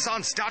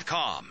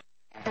coloradorenaissance.com.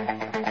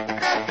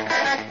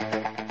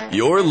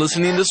 You're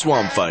listening to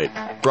Swamp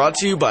Fight, brought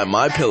to you by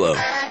MyPillow.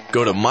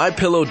 Go to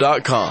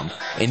MyPillow.com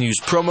and use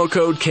promo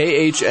code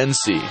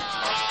KHNC.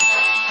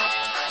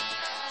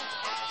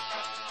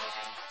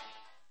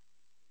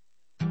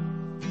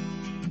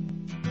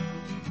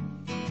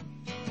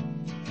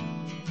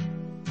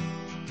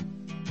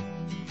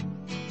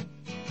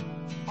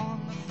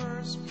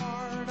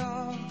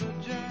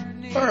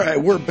 All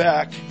right, we're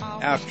back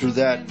after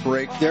that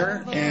break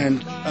there,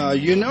 and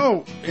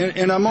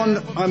and I'm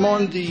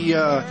on the.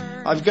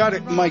 I've got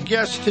it. My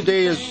guest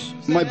today is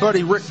my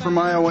buddy Rick from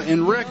Iowa,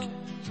 and Rick,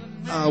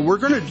 we're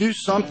going to do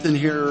something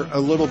here a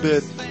little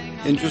bit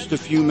in just a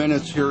few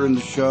minutes here in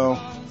the show,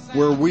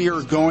 where we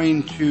are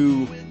going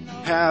to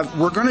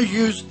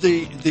use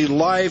the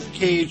live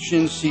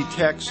KHNC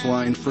text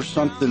line for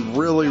something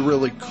really,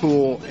 really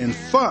cool and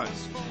fun.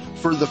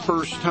 For the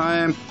first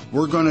time,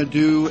 we're going to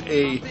do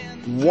a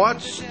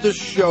What's the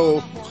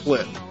Show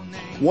clip.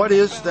 What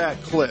is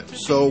that clip?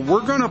 So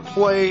we're going to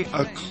play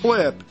a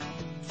clip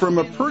from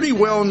a pretty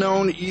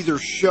well-known either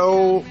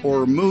show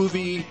or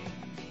movie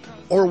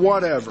or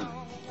whatever.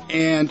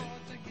 And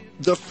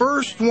the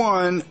first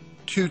one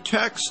to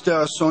text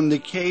us on the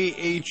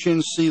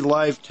KHNC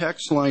live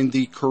text line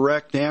the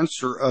correct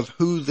answer of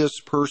who this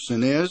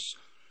person is,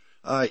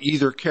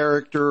 either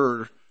character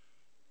or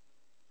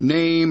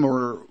name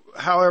or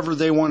however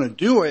they want to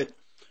do it,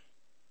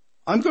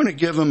 I'm going to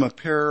give them a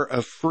pair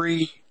of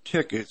free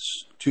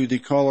tickets to the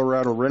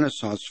Colorado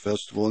Renaissance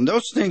Festival. And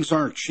those things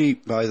aren't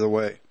cheap, by the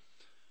way.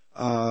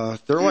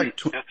 They're like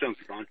that sounds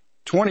fun.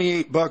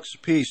 $28 a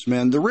piece,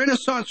 man. The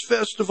Renaissance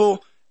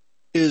Festival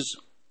is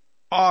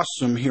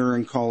awesome here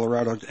in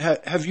Colorado.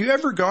 Have you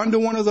ever gone to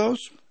one of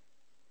those?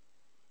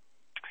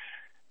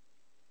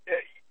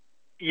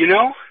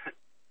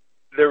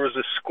 There was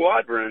a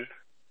squadron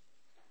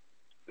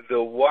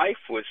the wife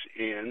was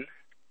in,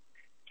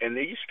 and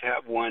they used to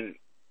have one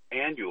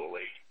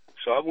annually.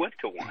 So I went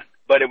to one,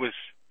 but it was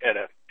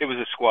a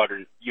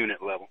squadron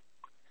unit level.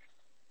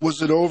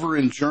 Was it over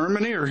in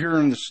Germany or here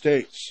in the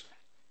States?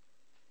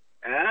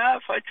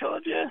 If I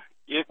told you,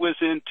 it was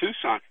in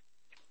Tucson.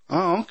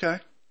 Oh, okay.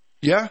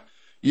 Yeah.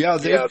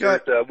 They've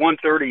got a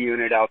 130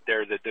 unit out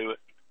there that do it.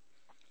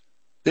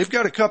 They've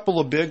got a couple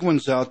of big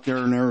ones out there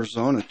in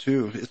Arizona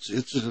too.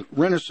 It's a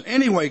Renaissance.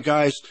 Anyway,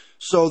 guys,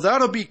 so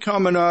that'll be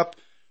coming up.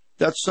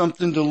 That's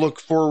something to look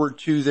forward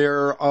to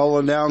there. I'll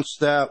announce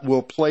that.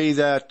 We'll play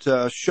that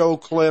show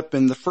clip,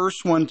 and the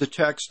first one to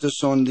text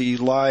us on the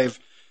live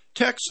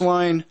text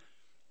line,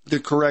 the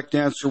correct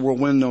answer will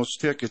win those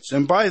tickets.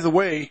 And by the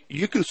way,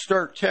 you can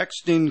start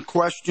texting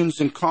questions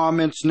and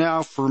comments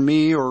now for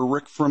me or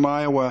Rick from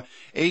Iowa,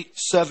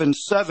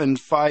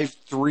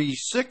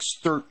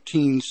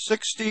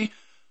 877-536-1360.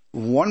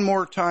 One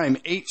more time,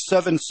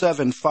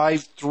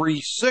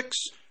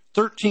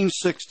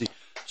 877-536-1360.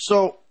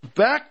 So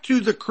back to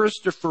the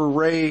Christopher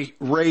Ray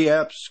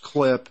Epps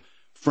clip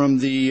from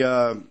the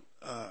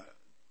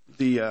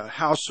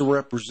House of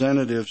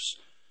Representatives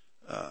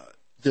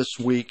this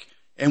week.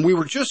 And we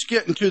were just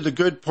getting to the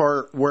good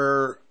part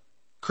where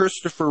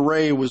Christopher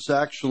Ray was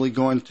actually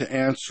going to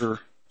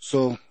answer.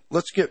 So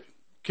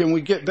can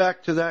we get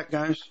back to that,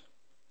 guys?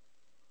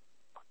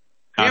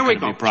 Here we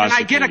go. Can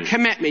I get a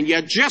commitment?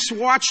 You just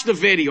watched the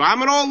video.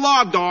 I'm an old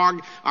law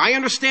dog. I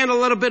understand a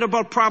little bit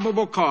about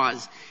probable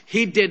cause.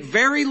 He did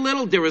very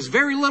little. There was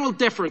very little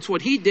difference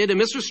what he did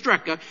and Mr.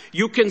 Strecka.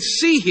 You can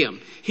see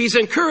him. He's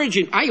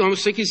encouraging. I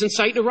almost think he's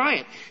inciting a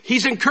riot.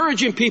 He's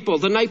encouraging people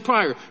the night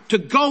prior to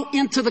go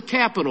into the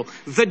Capitol.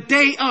 The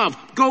day of,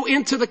 go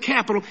into the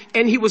Capitol.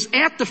 And he was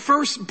at the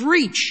first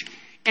breach.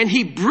 And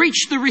he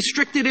breached the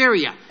restricted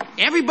area.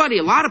 Everybody,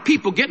 a lot of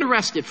people getting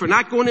arrested for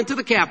not going into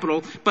the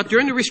Capitol, but they're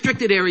in the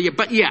restricted area.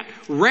 But yet,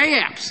 Ray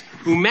Epps,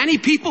 who many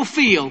people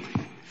feel,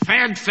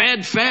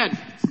 fed,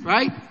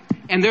 right?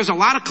 And there's a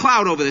lot of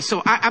clout over this.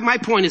 So my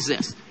point is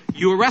this.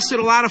 You arrested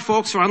a lot of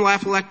folks for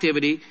unlawful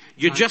activity.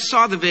 You just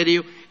saw the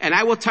video. And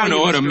I will tell you,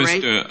 Mr.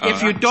 Ray,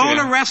 if you don't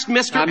arrest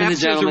Mr.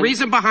 Epps, there's a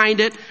reason behind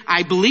it.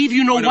 I believe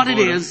you know what it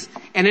is.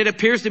 And it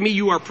appears to me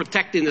you are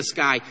protecting this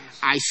guy.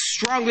 I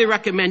strongly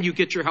recommend you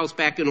get your house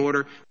back in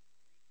order.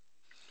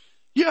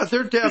 Yeah,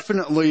 they're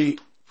definitely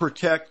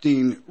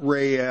protecting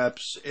Ray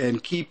Epps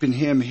and keeping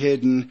him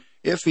hidden,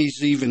 if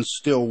he's even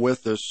still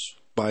with us,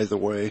 by the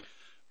way.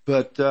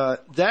 But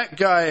that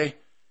guy,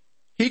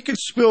 he could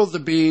spill the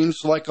beans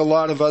like a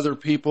lot of other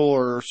people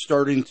are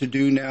starting to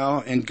do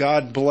now, and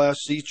God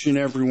bless each and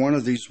every one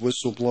of these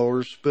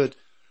whistleblowers. But,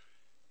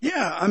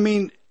 yeah, I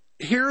mean,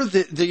 here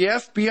the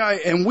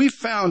FBI, and we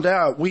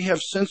have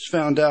since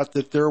found out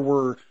that there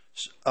were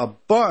a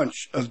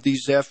bunch of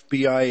these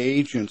FBI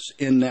agents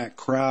in that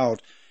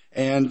crowd,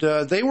 and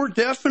they were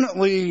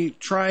definitely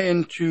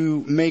trying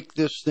to make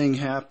this thing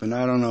happen.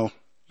 I don't know.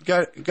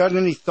 Got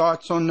any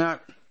thoughts on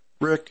that,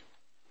 Rick?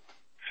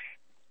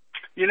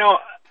 You know,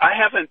 I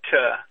haven't.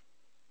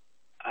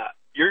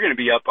 You're going to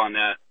be up on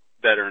that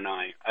better than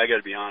I got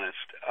to be honest.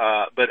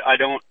 But I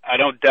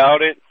don't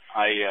doubt it.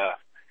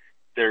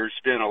 There's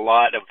been a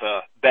lot of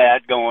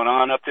bad going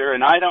on up there,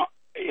 and I don't.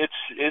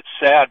 It's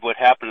sad what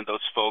happened to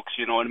those folks.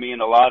 You know what I mean?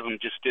 A lot of them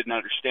just didn't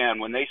understand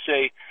when they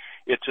say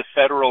it's a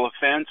federal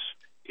offense.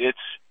 It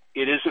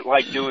isn't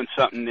like doing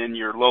something in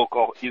your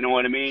local. You know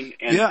what I mean?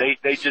 And yeah.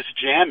 They just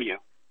jam you.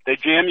 They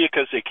jam you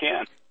because they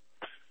can.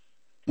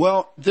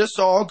 Well, this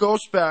all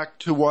goes back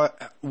to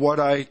what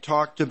I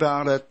talked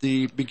about at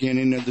the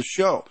beginning of the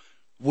show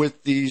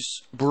with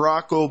these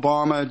Barack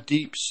Obama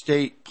deep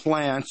state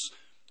plants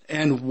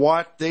and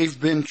what they've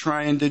been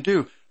trying to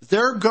do.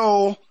 Their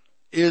goal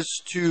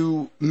is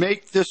to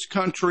make this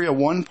country a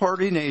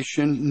one-party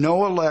nation,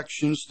 no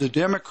elections. The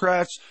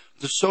Democrats,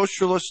 the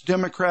Socialist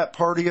Democrat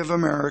Party of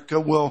America,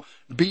 will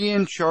be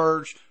in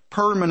charge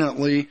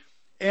permanently.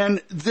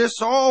 And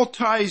this all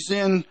ties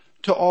in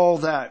to all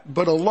that.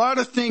 But a lot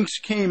of things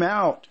came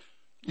out,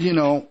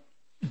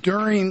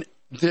 during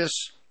this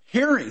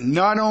hearing,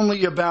 not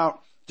only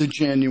about the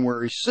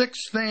January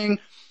 6th thing,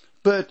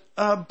 but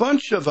a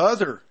bunch of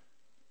other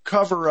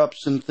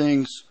cover-ups and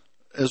things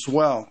as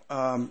well.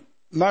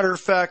 Matter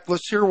of fact,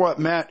 let's hear what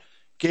Matt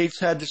Gaetz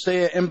had to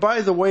say. And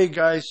by the way,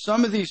 guys,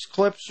 some of these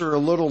clips are a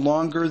little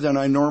longer than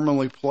I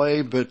normally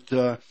play, but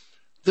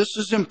this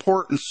is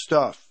important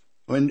stuff.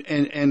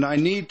 And I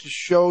need to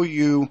show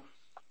you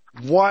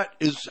what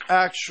is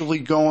actually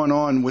going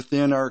on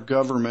within our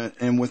government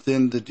and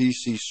within the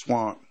D.C.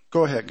 swamp.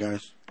 Go ahead,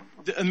 guys.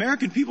 The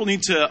American people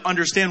need to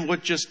understand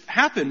what just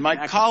happened.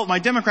 My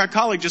Democrat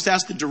colleague just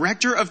asked the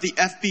director of the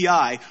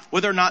FBI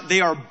whether or not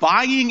they are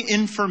buying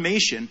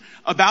information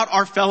about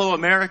our fellow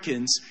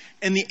Americans.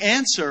 And the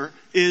answer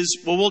is,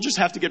 well, we'll just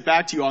have to get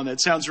back to you on that.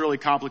 It sounds really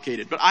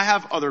complicated. But I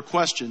have other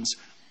questions.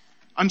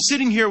 I'm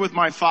sitting here with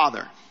my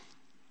father.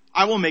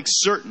 I will make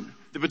certain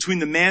that between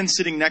the man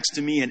sitting next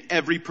to me and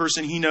every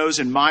person he knows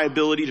and my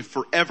ability to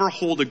forever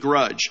hold a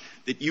grudge,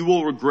 that you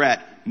will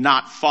regret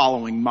not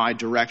following my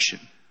direction.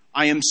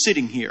 I am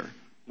sitting here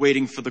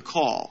waiting for the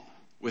call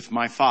with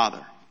my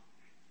father.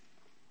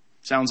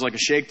 Sounds like a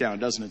shakedown,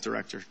 doesn't it,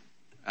 Director?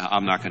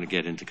 I'm not going to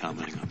get into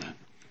commenting on that.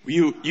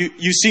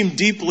 You seem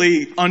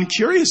deeply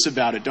uncurious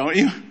about it, don't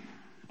you?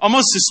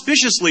 Almost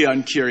suspiciously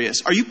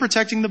uncurious. Are you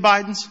protecting the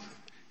Bidens?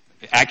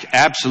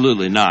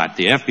 Absolutely not.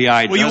 The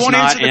FBI does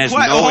not and has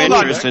no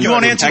interest in you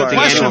won't answer the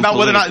question about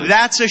whether or not politically.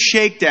 that's a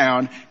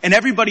shakedown, and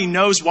everybody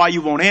knows why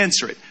you won't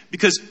answer it.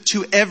 Because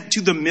to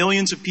the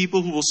millions of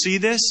people who will see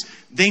this,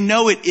 they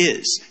know it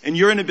is. And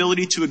your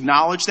inability to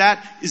acknowledge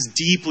that is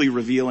deeply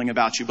revealing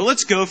about you. But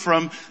let's go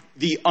from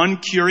the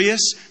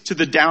uncurious to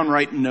the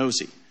downright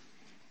nosy.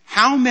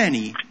 How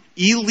many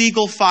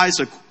illegal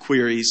FISA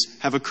queries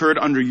have occurred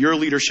under your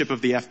leadership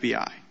of the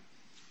FBI?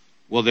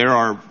 Well, there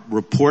are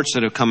reports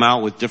that have come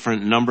out with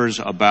different numbers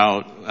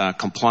about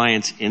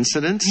compliance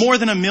incidents. More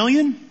than 1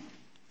 million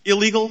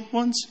illegal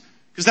ones?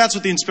 Because that's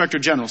what the Inspector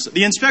General said.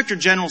 The Inspector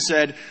General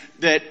said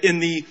that in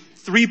the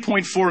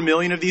 3.4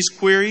 million of these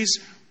queries,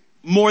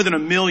 more than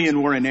 1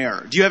 million were in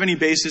error. Do you have any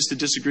basis to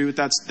disagree with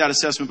that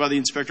assessment by the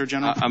Inspector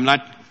General? I'm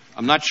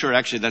not sure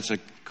actually that's a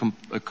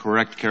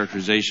correct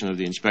characterization of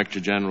the Inspector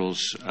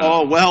General's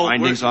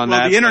findings on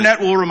that. The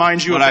internet will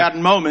remind you of that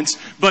in moments.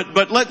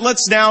 But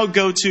let's now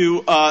go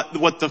to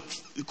what the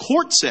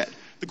court said.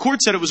 The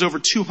court said it was over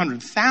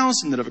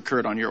 200,000 that have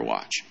occurred on your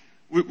watch.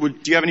 Do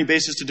you have any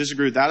basis to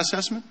disagree with that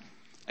assessment?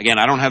 Again,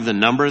 I don't have the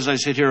number as I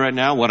sit here right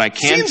now. What I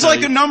can Seems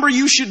like a number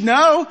you should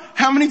know.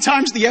 How many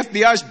times the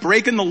FBI's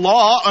breaking the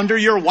law under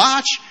your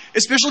watch,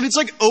 especially if it's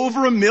like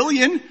over 1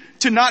 million,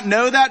 to not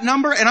know that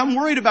number? And I'm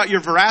worried about your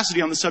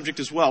veracity on the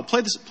subject as well.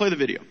 Play the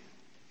video.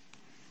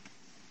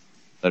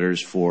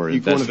 Letters for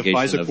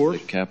investigation of the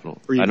Capitol.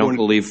 I don't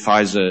believe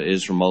FISA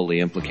is remotely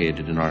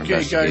implicated in our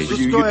investigation. Okay, guys,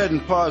 let's go ahead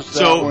and pause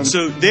that one.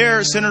 So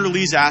there, Senator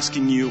Lee's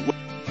asking you.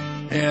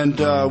 And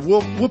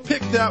we'll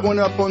pick that one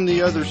up on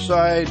the other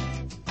side.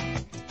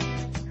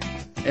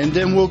 And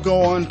then we'll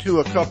go on to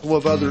a couple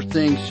of other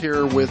things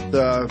here with,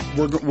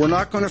 we're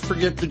not going to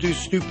forget to do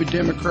Stupid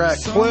Democrat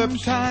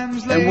clips,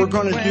 and we're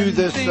going to do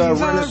this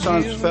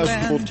Renaissance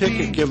Festival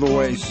ticket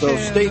giveaway. So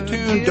stay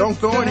tuned, don't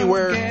go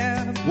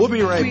anywhere. We'll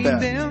be right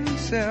back.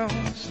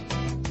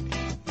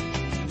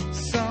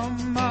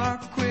 Some are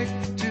quick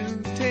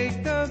to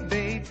take the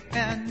bait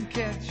and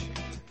catch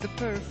the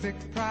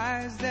perfect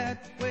prize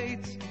that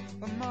waits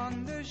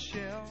among the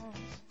shells.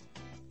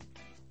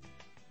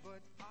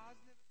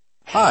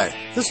 Hi,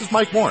 this is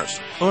Mike Morris,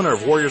 owner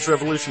of Warriors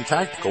Revolution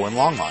Tactical in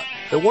Longmont.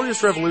 At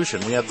Warriors Revolution,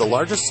 we have the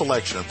largest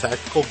selection of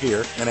tactical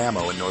gear and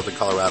ammo in northern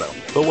Colorado.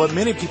 But what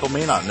many people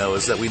may not know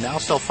is that we now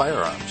sell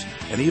firearms.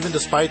 And even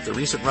despite the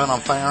recent run on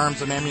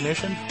firearms and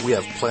ammunition, we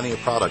have plenty of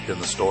product in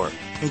the store,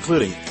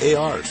 including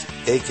ARs,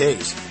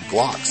 AKs,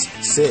 Glocks,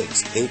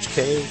 SIGs,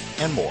 HK,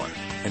 and more.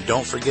 And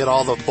don't forget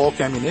all the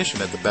bulk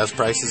ammunition at the best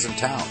prices in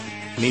town.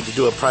 Need to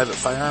do a private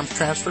firearms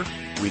transfer?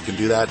 We can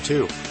do that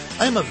too.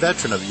 I am a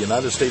veteran of the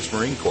United States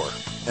Marine Corps,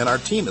 and our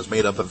team is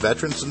made up of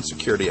veterans and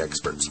security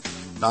experts,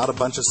 not a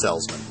bunch of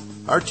salesmen.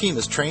 Our team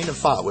is trained and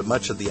fought with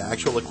much of the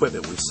actual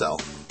equipment we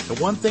sell. And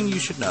one thing you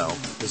should know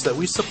is that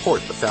we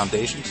support the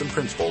foundations and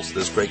principles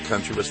this great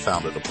country was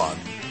founded upon.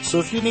 So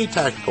if you need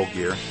tactical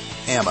gear,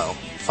 ammo,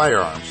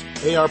 firearms,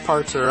 AR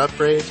parts or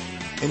upgrades,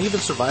 and even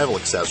survival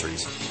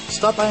accessories,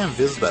 stop by and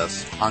visit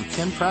us on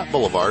Ken Pratt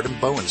Boulevard and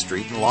Bowen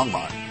Street in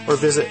Longmont, or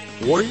visit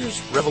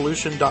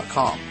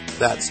warriorsrevolution.com.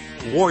 That's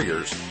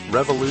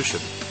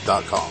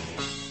warriorsrevolution.com.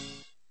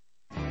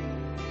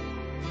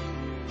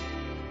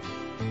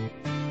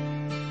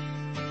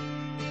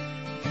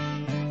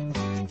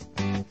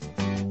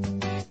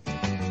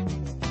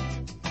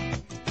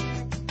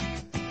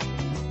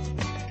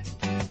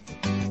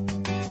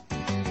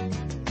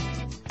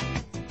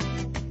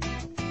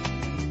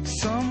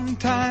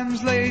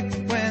 Sometimes late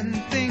when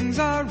things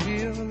are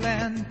real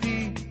and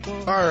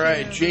people. All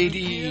right,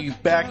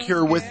 JD back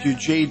here with you,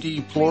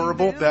 JD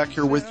Plorable, back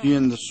here with you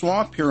in the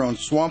swamp here on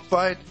Swamp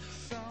Fight.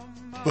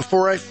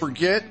 Before I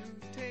forget,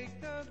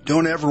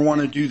 don't ever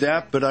want to do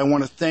that, but I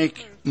want to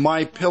thank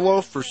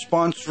MyPillow for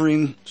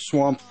sponsoring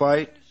Swamp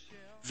Fight.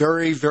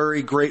 Very,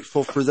 very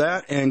grateful for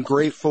that, and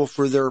grateful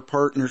for their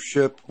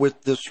partnership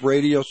with this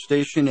radio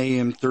station,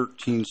 AM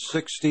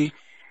 1360,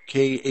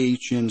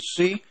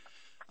 KHNC.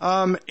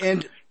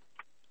 And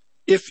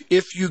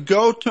if you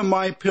go to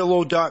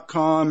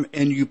mypillow.com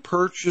and you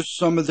purchase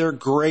some of their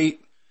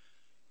great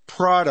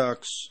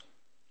products,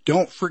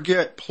 don't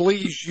forget,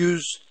 please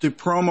use the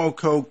promo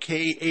code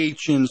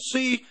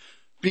KHNC,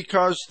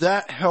 because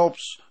that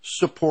helps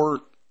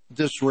support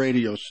this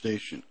radio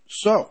station.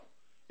 So,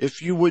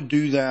 if you would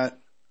do that,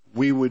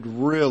 we would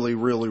really,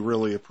 really,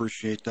 really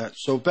appreciate that.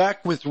 So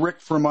back with Rick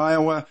from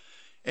Iowa.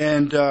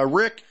 And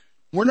Rick,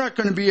 we're not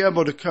going to be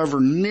able to cover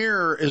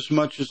near as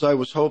much as I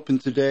was hoping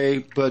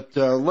today, but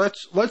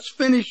let's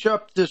finish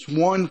up this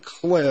one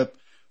clip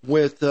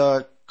with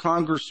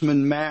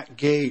Congressman Matt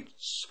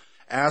Gaetz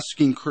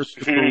asking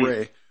Christopher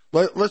Wray.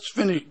 Let's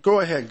finish. Go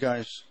ahead,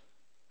 guys.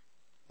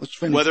 Let's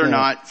finish. Whether or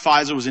not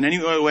FISA was in any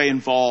way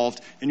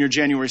involved in your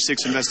January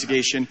 6th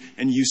investigation,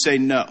 and you say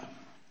no.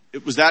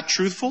 Was that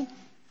truthful?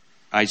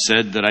 I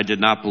said that I did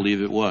not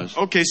believe it was.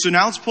 Okay, so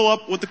now let's pull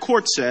up what the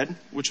court said,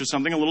 which was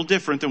something a little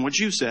different than what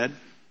you said.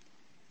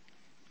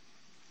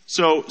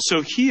 So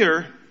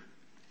here,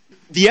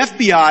 the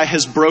FBI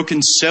has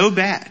broken so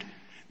bad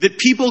that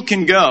people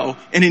can go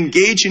and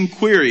engage in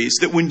queries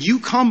that when you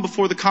come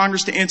before the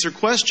Congress to answer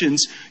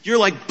questions, you're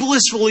like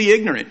blissfully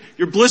ignorant.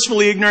 You're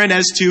blissfully ignorant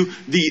as to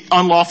the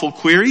unlawful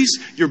queries.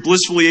 You're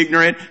blissfully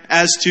ignorant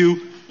as to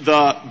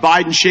the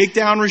Biden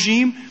shakedown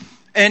regime.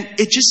 And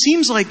it just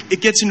seems like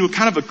it gets into a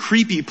kind of a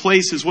creepy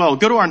place as well.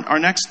 Go to our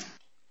next.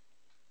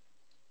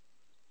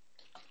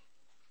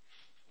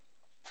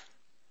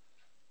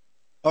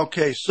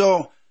 Okay,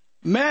 so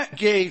Matt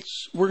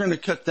Gaetz, we're going to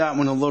cut that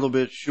one a little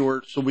bit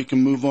short so we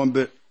can move on.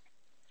 But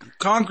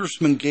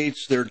Congressman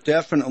Gaetz there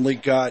definitely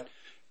got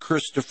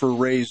Christopher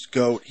Wray's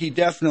goat. He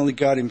definitely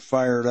got him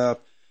fired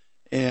up.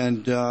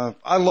 And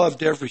I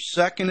loved every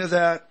second of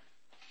that.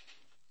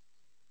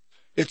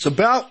 It's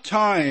about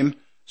time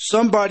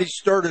somebody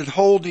started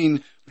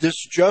holding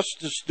this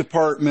Justice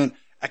Department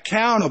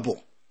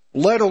accountable,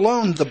 let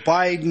alone the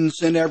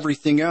Bidens and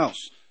everything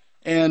else.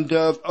 And,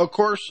 of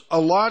course,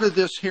 a lot of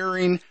this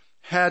hearing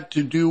had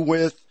to do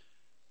with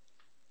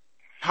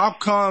how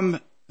come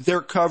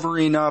they're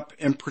covering up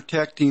and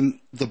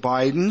protecting the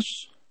Bidens?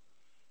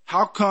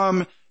 How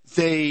come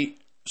they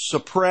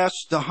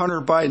suppressed the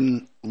Hunter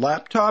Biden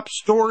laptop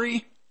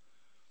story?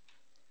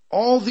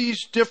 all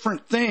these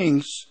different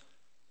things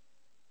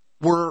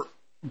were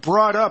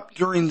brought up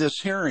during this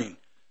hearing.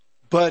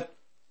 But,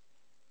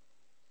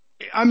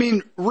 I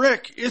mean,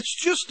 Rick, it's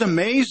just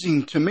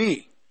amazing to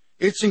me.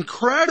 It's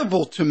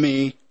incredible to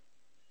me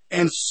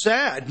and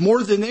sad,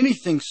 more than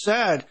anything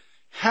sad,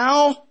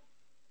 how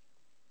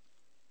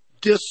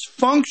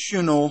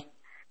dysfunctional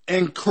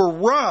and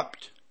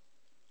corrupt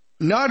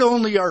not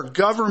only our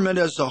government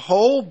as a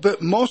whole,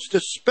 but most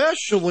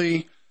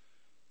especially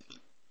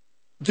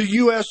the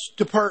U.S.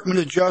 Department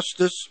of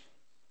Justice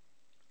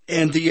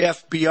and the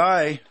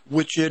FBI,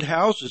 which it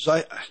houses.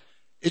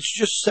 It's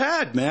just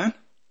sad, man.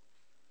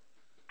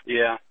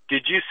 Yeah.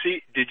 Did you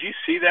see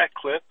that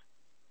clip?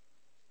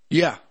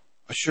 Yeah,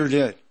 I sure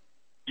did.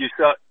 You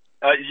saw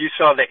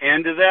the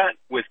end of that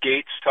with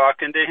Gates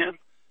talking to him?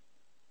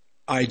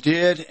 I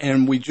did,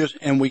 and we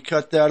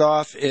cut that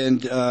off,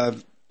 and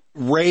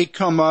Ray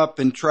come up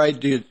and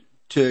tried to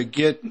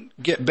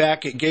get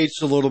back at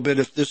Gates a little bit,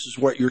 if this is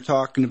what you're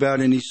talking about,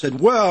 and he said,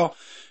 well,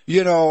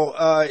 you know,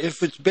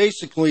 if it's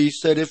basically, he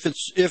said,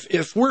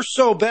 if we're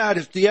so bad,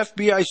 if the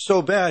FBI is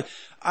so bad,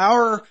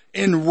 our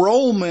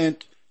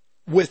enrollment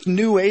with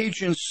new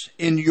agents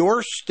in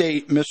your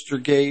state,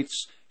 Mr.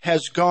 Gates,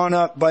 has gone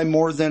up by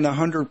more than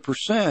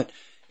 100%.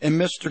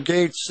 And Mr.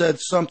 Gates said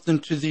something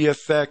to the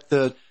effect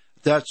that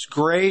that's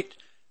great,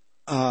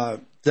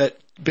 that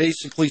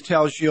basically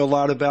tells you a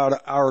lot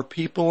about our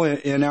people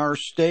in our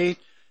state,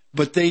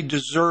 but they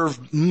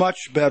deserve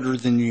much better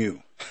than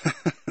you.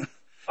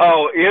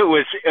 Oh, it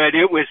was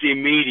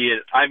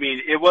immediate. I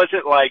mean, it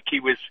wasn't like he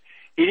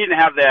didn't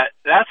have that.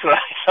 That's what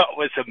I thought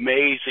was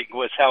amazing,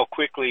 was how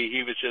quickly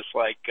he was just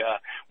like,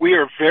 we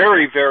are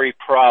very, very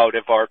proud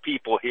of our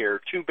people here.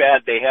 Too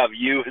bad they have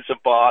you as a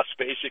boss,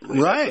 basically.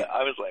 Right.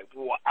 I was like,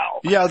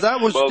 wow. Yeah,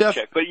 that was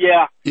definitely. But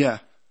yeah. Yeah.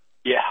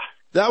 Yeah.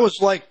 That was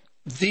like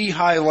the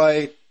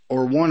highlight,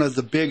 or one of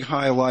the big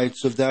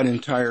highlights of that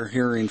entire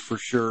hearing for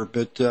sure.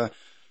 But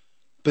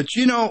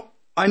you know,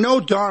 I know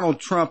Donald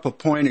Trump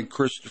appointed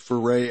Christopher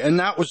Wray, and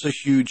that was a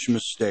huge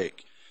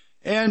mistake.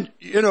 And,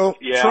 you know,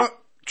 yeah.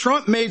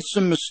 Trump made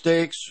some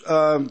mistakes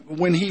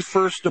when he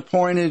first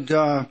appointed,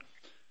 oh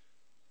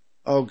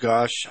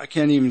gosh, I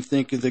can't even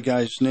think of the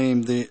guy's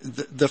name,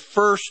 the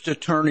first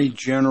attorney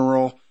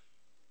general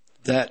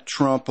that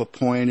Trump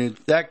appointed.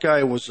 That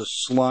guy was a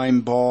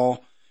slime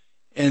ball.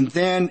 And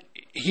then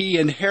he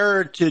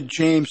inherited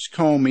James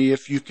Comey,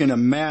 if you can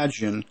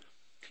imagine.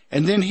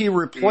 And then he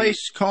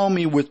replaced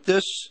Comey with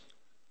this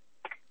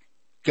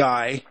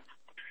guy.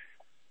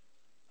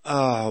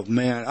 Oh,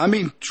 man. I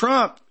mean,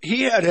 Trump,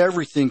 he had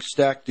everything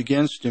stacked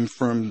against him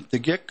from the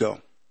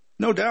get-go.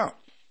 No doubt.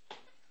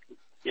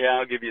 Yeah,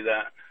 I'll give you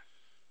that.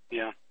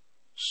 Yeah.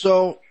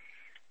 So,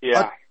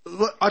 yeah.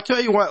 I'll tell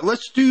you what,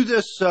 let's do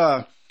this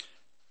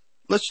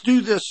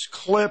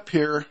clip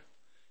here.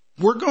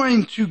 We're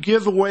going to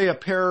give away a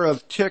pair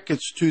of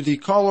tickets to the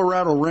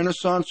Colorado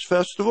Renaissance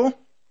Festival.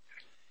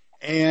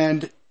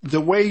 And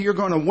the way you're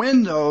going to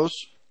win those,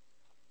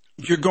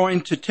 you're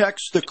going to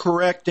text the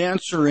correct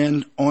answer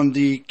in on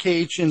the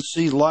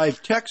KHNC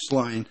live text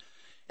line.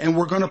 And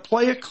we're going to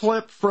play a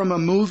clip from a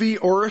movie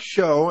or a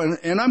show.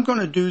 And I'm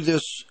going to do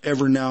this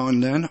every now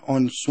and then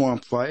on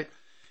Swamp Fight.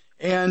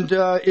 And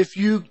if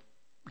you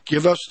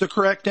give us the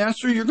correct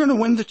answer, you're going to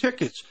win the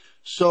tickets.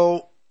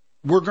 So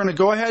we're going to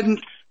go ahead and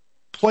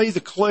play the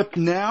clip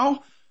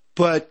now.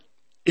 But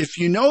if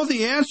you know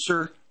the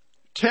answer,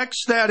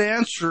 text that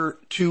answer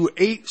to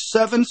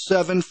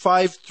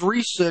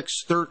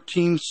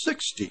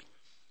 877-536-1360.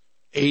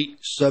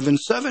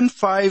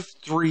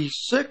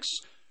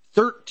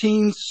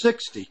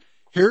 877-536-1360.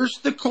 Here's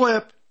the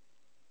clip.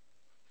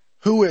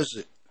 Who is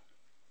it?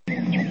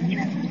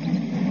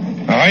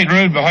 I hate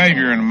rude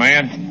behavior in a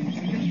man.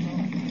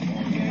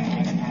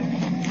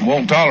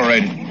 Won't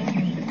tolerate it.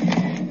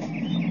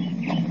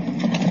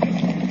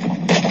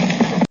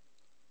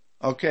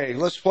 Okay,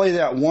 let's play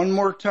that one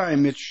more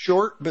time. It's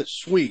short but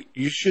sweet.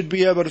 You should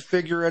be able to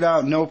figure it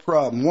out, no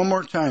problem. One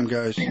more time,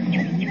 guys.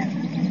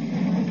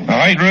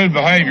 I hate rude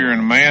behavior in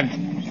a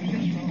man.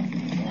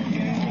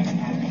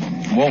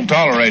 Won't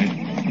tolerate it.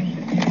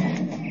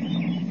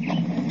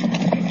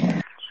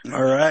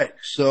 All right,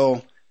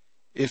 so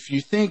if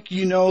you think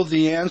you know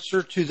the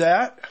answer to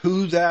that,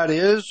 who that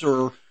is,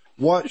 or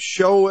what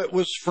show it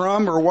was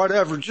from, or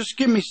whatever, just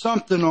give me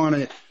something on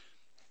it.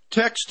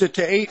 Text it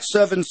to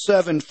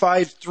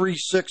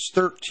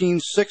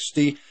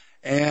 877-536-1360,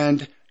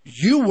 and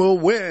you will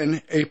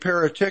win a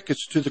pair of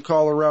tickets to the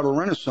Colorado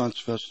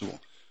Renaissance Festival.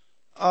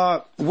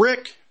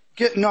 Rick,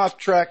 getting off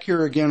track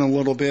here again a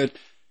little bit.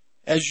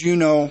 As you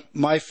know,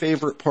 my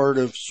favorite part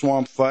of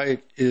Swamp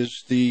Fight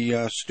is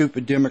the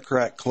Stupid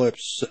Democrat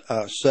Clips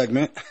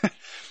segment.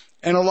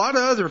 And a lot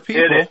of other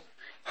people. Hit it.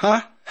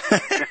 Huh?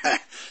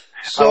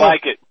 So, I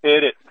like it.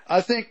 Hit it.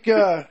 I think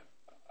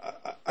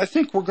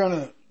we're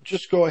going to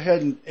just go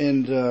ahead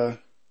and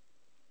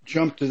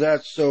jump to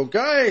that. So,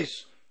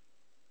 guys,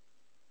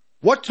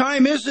 what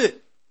time is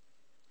it?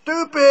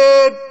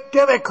 Stupid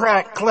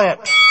Democrat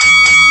Clips.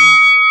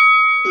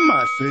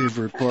 My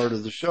favorite part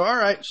of the show. All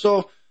right,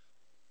 so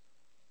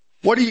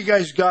What do you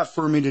guys got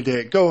for me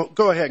today? Go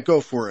ahead, go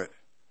for it.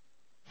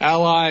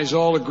 Allies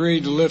all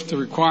agreed to lift the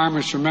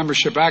requirements for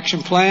membership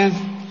action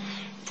plan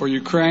for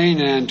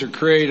Ukraine and to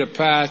create a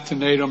path to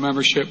NATO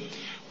membership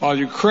while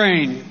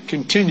Ukraine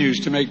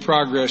continues to make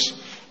progress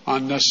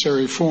on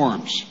necessary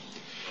reforms.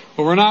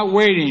 But we're not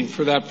waiting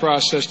for that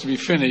process to be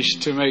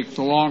finished to make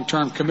the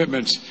long-term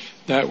commitments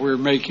that we're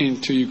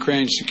making to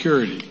Ukraine's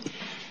security.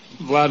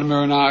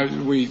 Vladimir and I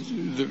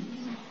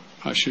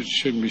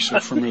shouldn't be so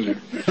familiar.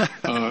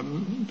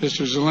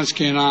 Mr.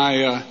 Zelensky and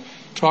I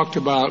talked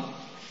about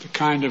the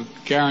kind of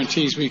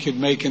guarantees we could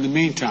make in the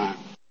meantime.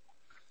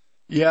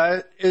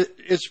 Yeah,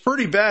 it's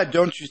pretty bad,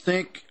 don't you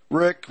think,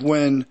 Rick,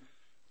 when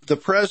the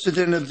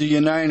President of the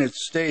United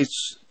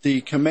States,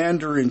 the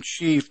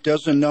Commander-in-Chief,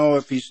 doesn't know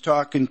if he's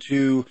talking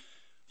to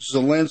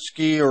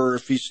Zelensky or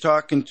if he's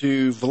talking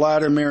to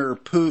Vladimir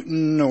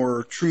Putin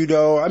or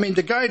Trudeau. I mean,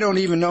 the guy don't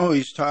even know who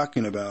he's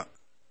talking to.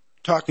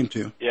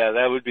 Yeah,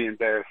 that would be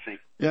embarrassing.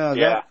 Yeah.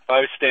 If I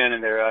was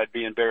standing there, I'd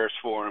be embarrassed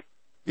for him.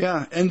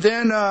 Yeah, and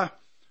then,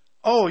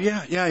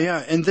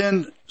 and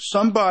then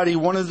somebody,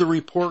 one of the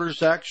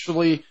reporters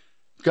actually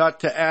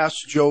got to ask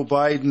Joe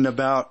Biden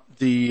about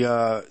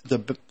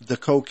the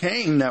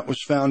cocaine that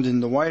was found in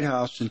the White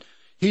House, and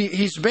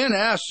he's been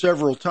asked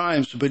several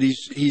times, but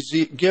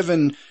he's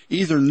given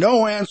either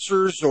no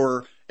answers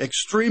or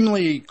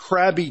extremely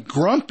crabby,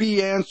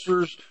 grumpy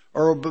answers.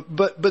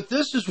 But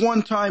this is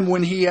one time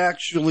when he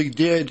actually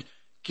did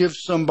give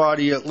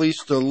somebody at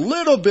least a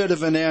little bit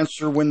of an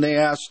answer when they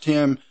asked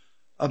him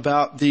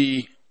about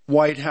the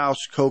White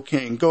House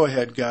cocaine. Go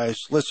ahead, guys.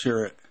 Let's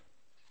hear it.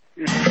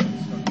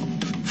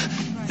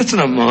 That's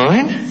not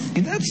mine.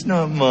 That's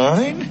not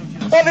mine.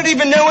 I don't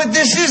even know what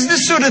this is.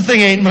 This sort of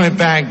thing ain't my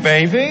bag,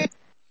 baby.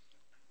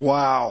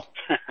 Wow.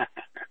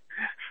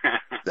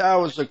 That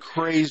was a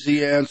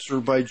crazy answer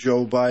by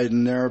Joe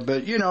Biden there.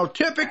 But,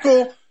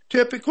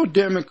 typical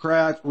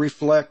Democrat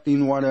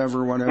reflecting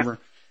whatever.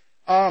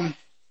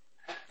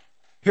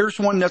 Here's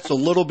one that's a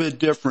little bit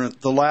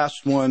different. The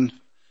last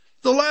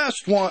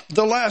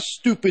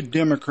stupid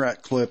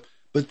Democrat clip.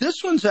 But this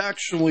one's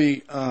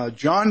actually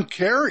John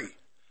Kerry.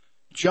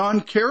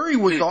 John Kerry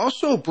was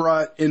also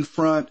brought into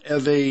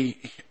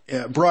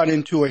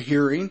a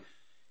hearing,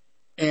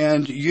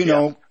 and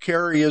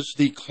Kerry is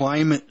the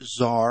climate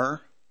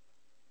czar,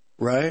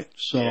 right?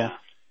 So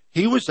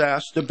he was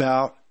asked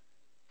about,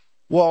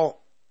 well,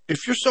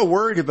 if you're so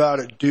worried about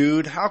it,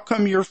 dude, how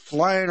come you're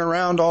flying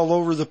around all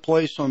over the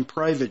place on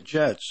private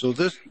jets? So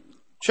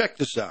check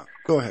this out.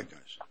 Go ahead, guys.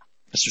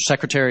 Mr.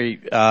 Secretary,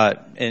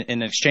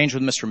 in exchange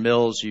with Mr.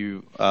 Mills,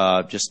 you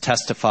just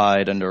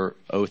testified under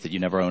oath that you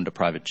never owned a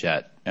private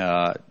jet.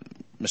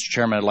 Mr.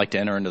 Chairman, I'd like to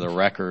enter into the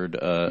record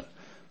an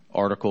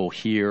article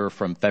here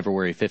from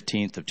February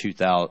 15th of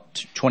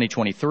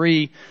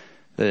 2023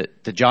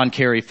 that the John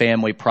Kerry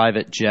family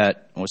private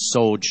jet was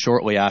sold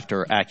shortly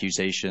after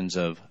accusations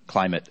of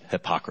climate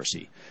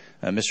hypocrisy.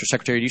 Mr.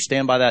 Secretary, do you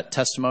stand by that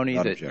testimony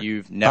that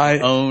you've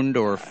never owned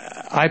or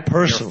I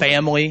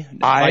personally,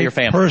 your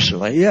family?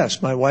 Personally,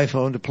 yes. My wife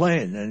owned a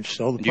plane and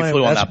sold the plane. You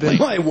flew on that plane?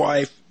 My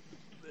wife.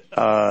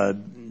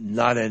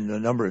 Not in a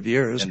number of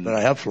years, but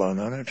I have flown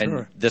on it, sure.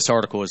 And this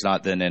article is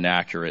not then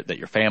inaccurate, that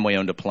your family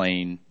owned a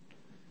plane,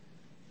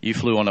 you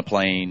flew on a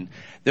plane.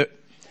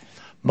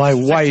 My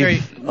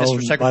wife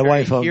owned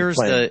here's a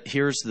plane.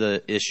 Here's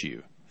the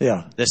issue.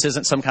 Yeah. This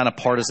isn't some kind of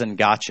partisan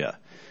gotcha.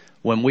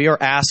 When we are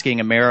asking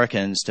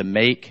Americans to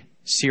make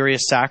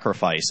serious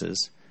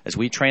sacrifices as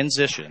we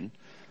transition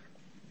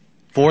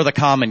for the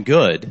common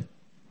good,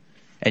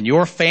 and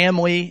your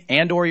family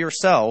and or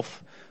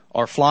yourself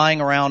are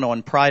flying around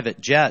on private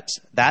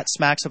jets, that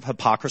smacks of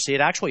hypocrisy.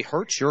 It actually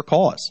hurts your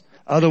cause.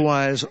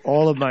 Otherwise,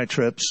 all of my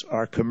trips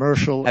are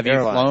commercial Have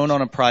airlines. you flown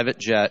on a private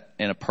jet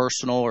in a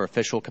personal or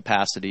official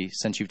capacity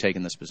since you've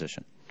taken this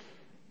position?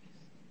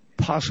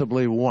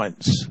 Possibly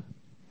once.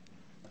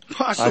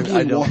 Possibly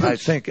once. I'm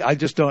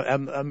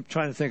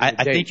trying to think of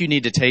I think you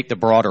need to take the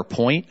broader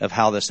point of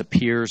how this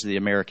appears to the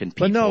American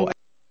people. But no.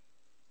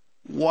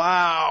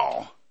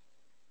 Wow.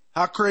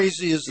 How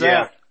crazy is that?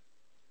 Yeah.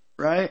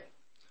 Right?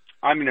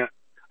 I'm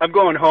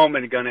going home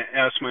and going to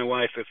ask my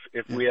wife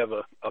if we have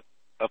a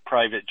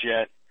private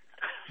jet.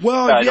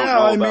 Well,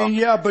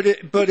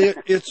 but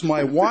it's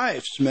my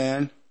wife's,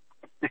 man.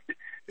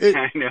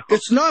 I know.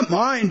 It's not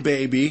mine,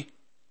 baby.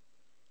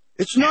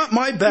 It's not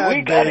my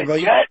bag,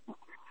 baby.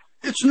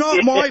 It's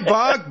not my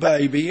bag,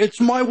 baby.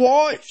 It's my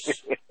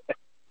wife's.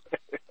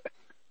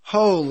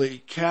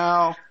 Holy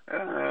cow.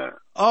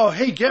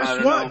 Hey,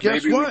 guess what?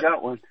 Maybe we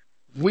got one.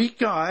 We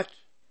got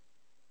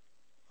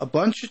a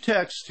bunch of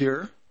text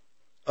here,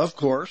 of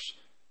course,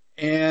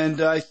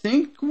 and I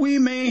think we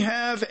may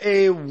have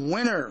a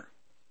winner.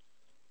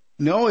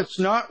 No, it's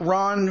not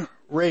Ron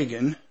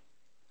Reagan.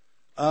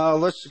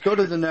 Let's go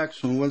to the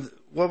next one.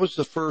 What was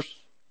the first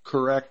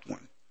correct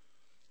one?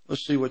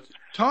 Let's see what...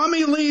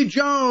 Tommy Lee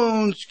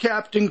Jones,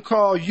 Captain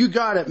Call. You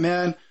got it,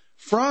 man.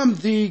 From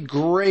the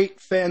great,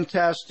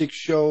 fantastic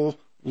show,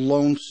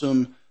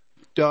 Lonesome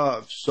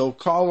Dove. So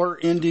caller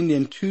ending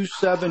in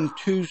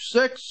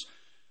 2726.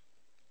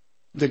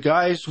 The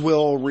guys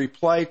will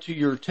reply to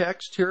your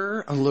text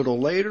here a little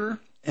later,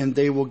 and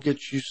they will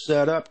get you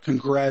set up.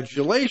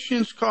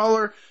 Congratulations,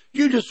 caller.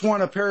 You just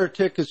won a pair of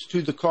tickets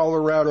to the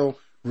Colorado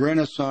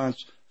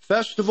Renaissance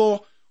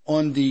Festival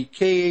on the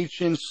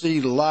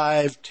KHNC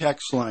Live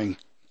text line.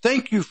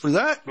 Thank you for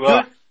that.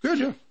 Well, Good.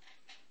 Yeah.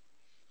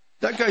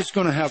 That guy's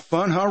going to have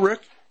fun, huh,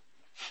 Rick?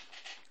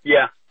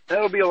 Yeah,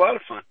 that'll be a lot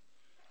of fun.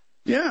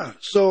 Yeah,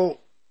 so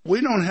we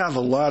don't have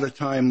a lot of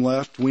time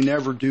left. We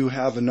never do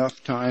have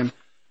enough time.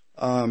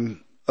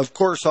 Of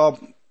course, I'll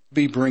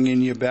be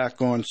bringing you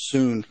back on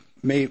soon,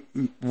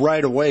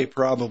 right away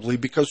probably,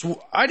 because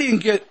I didn't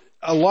get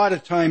a lot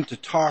of time to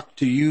talk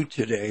to you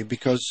today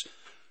because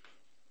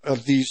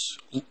of these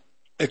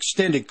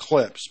extended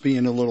clips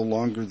being a little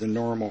longer than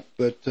normal.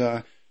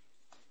 But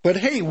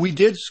hey, we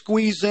did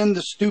squeeze in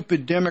the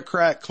stupid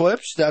Democrat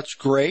clips. That's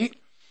great.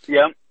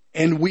 Yep.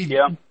 And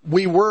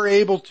we were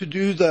able to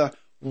do the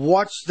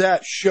What's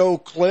That Show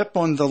clip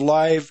on the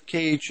live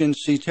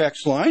KHNC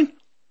text line.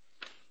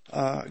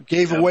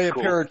 Gave away a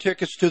pair of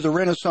tickets to the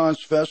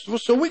Renaissance Festival.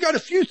 So we got a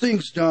few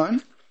things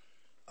done.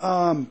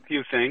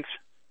 Few things.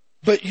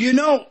 But, you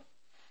know,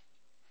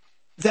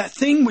 that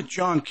thing with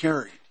John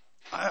Kerry,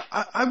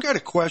 I've got a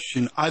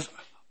question. I've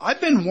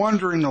been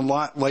wondering a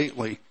lot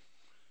lately.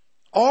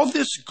 All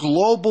this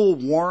global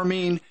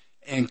warming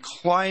and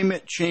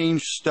climate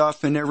change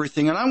stuff and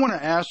everything, and I want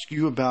to ask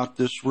you about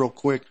this real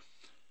quick.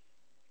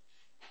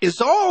 Is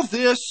all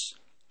this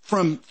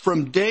from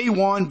day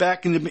one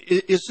back in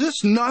is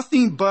this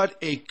nothing but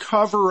a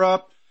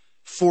cover-up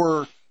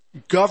for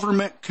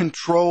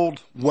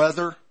government-controlled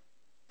weather?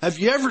 Have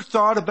you ever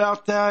thought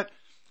about that?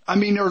 I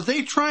mean, are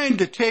they trying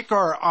to take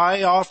our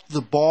eye off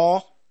the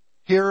ball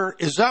here?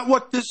 Is that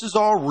what this is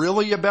all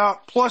really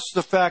about? Plus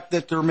the fact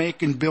that they're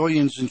making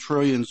billions and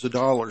trillions of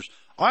dollars.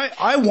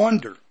 I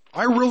wonder.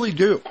 I really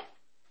do.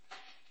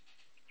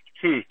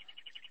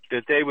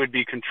 That they would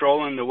be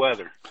controlling the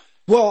weather.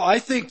 Well, I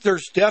think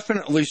there's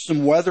definitely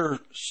some weather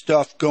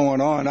stuff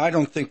going on. I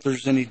don't think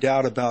there's any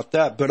doubt about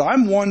that. But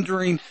I'm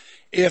wondering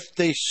if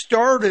they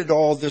started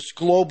all this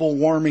global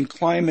warming,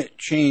 climate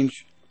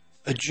change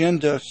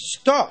agenda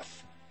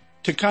stuff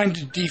to kind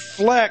of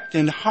deflect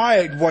and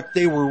hide what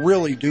they were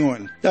really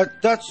doing.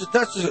 That's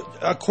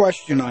a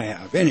question I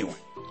have. Anyway.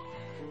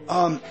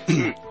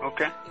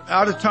 Okay.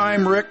 Out of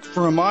time, Rick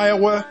from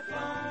Iowa.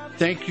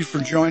 Thank you for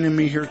joining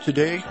me here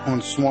today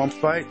on Swamp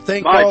Fight.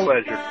 My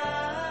pleasure.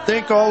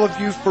 Thank all of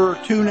you for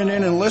tuning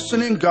in and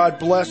listening. God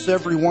bless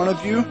every one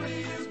of you.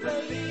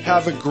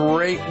 Have a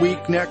great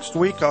week next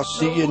week. I'll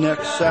see you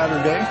next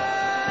Saturday.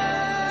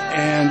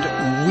 And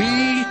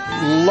we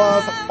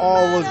love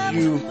all of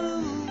you.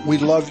 We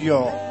love you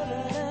all.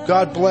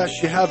 God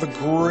bless you. Have a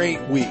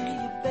great week.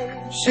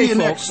 See you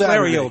next Saturday.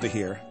 Larry Elder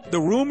here. The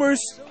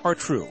rumors are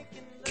true.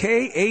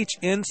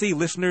 KHNC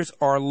listeners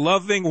are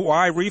loving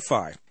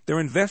Y-Refi. They're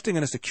investing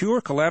in a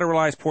secure,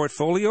 collateralized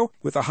portfolio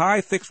with a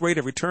high fixed rate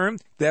of return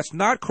that's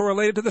not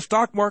correlated to the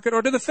stock market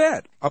or to the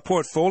Fed. A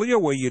portfolio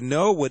where you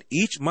know what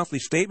each monthly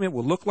statement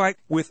will look like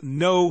with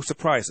no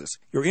surprises.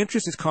 Your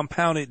interest is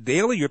compounded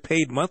daily, you're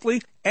paid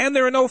monthly, and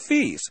there are no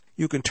fees.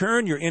 You can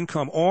turn your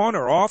income on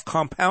or off,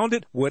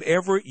 compounded,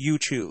 whatever you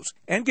choose.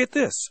 And get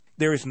this.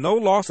 There is no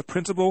loss of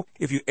principal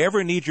if you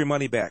ever need your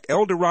money back.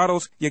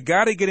 Eldorados, you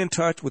got to get in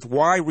touch with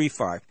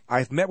Y-Refi.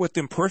 I've met with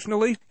them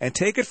personally, and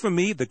take it from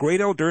me, the great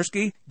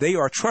Eldersky, they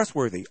are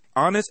trustworthy,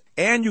 honest,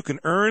 and you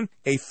can earn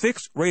a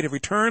fixed rate of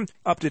return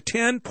up to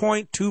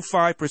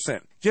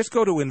 10.25%. Just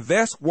go to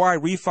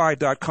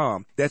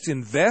investyrefi.com. That's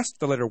invest,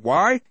 the letter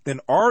Y, then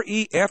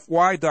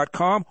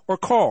REFY.com, or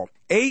call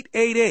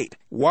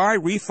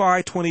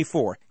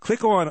 888-Y-REFI-24.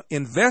 Click on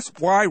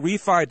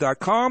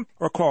investyrefi.com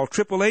or call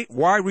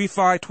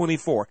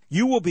 888-Y-REFI-24.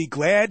 You will be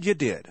glad you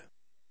did.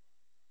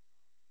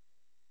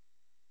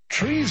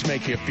 Trees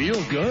make you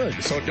feel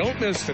good, so don't miss the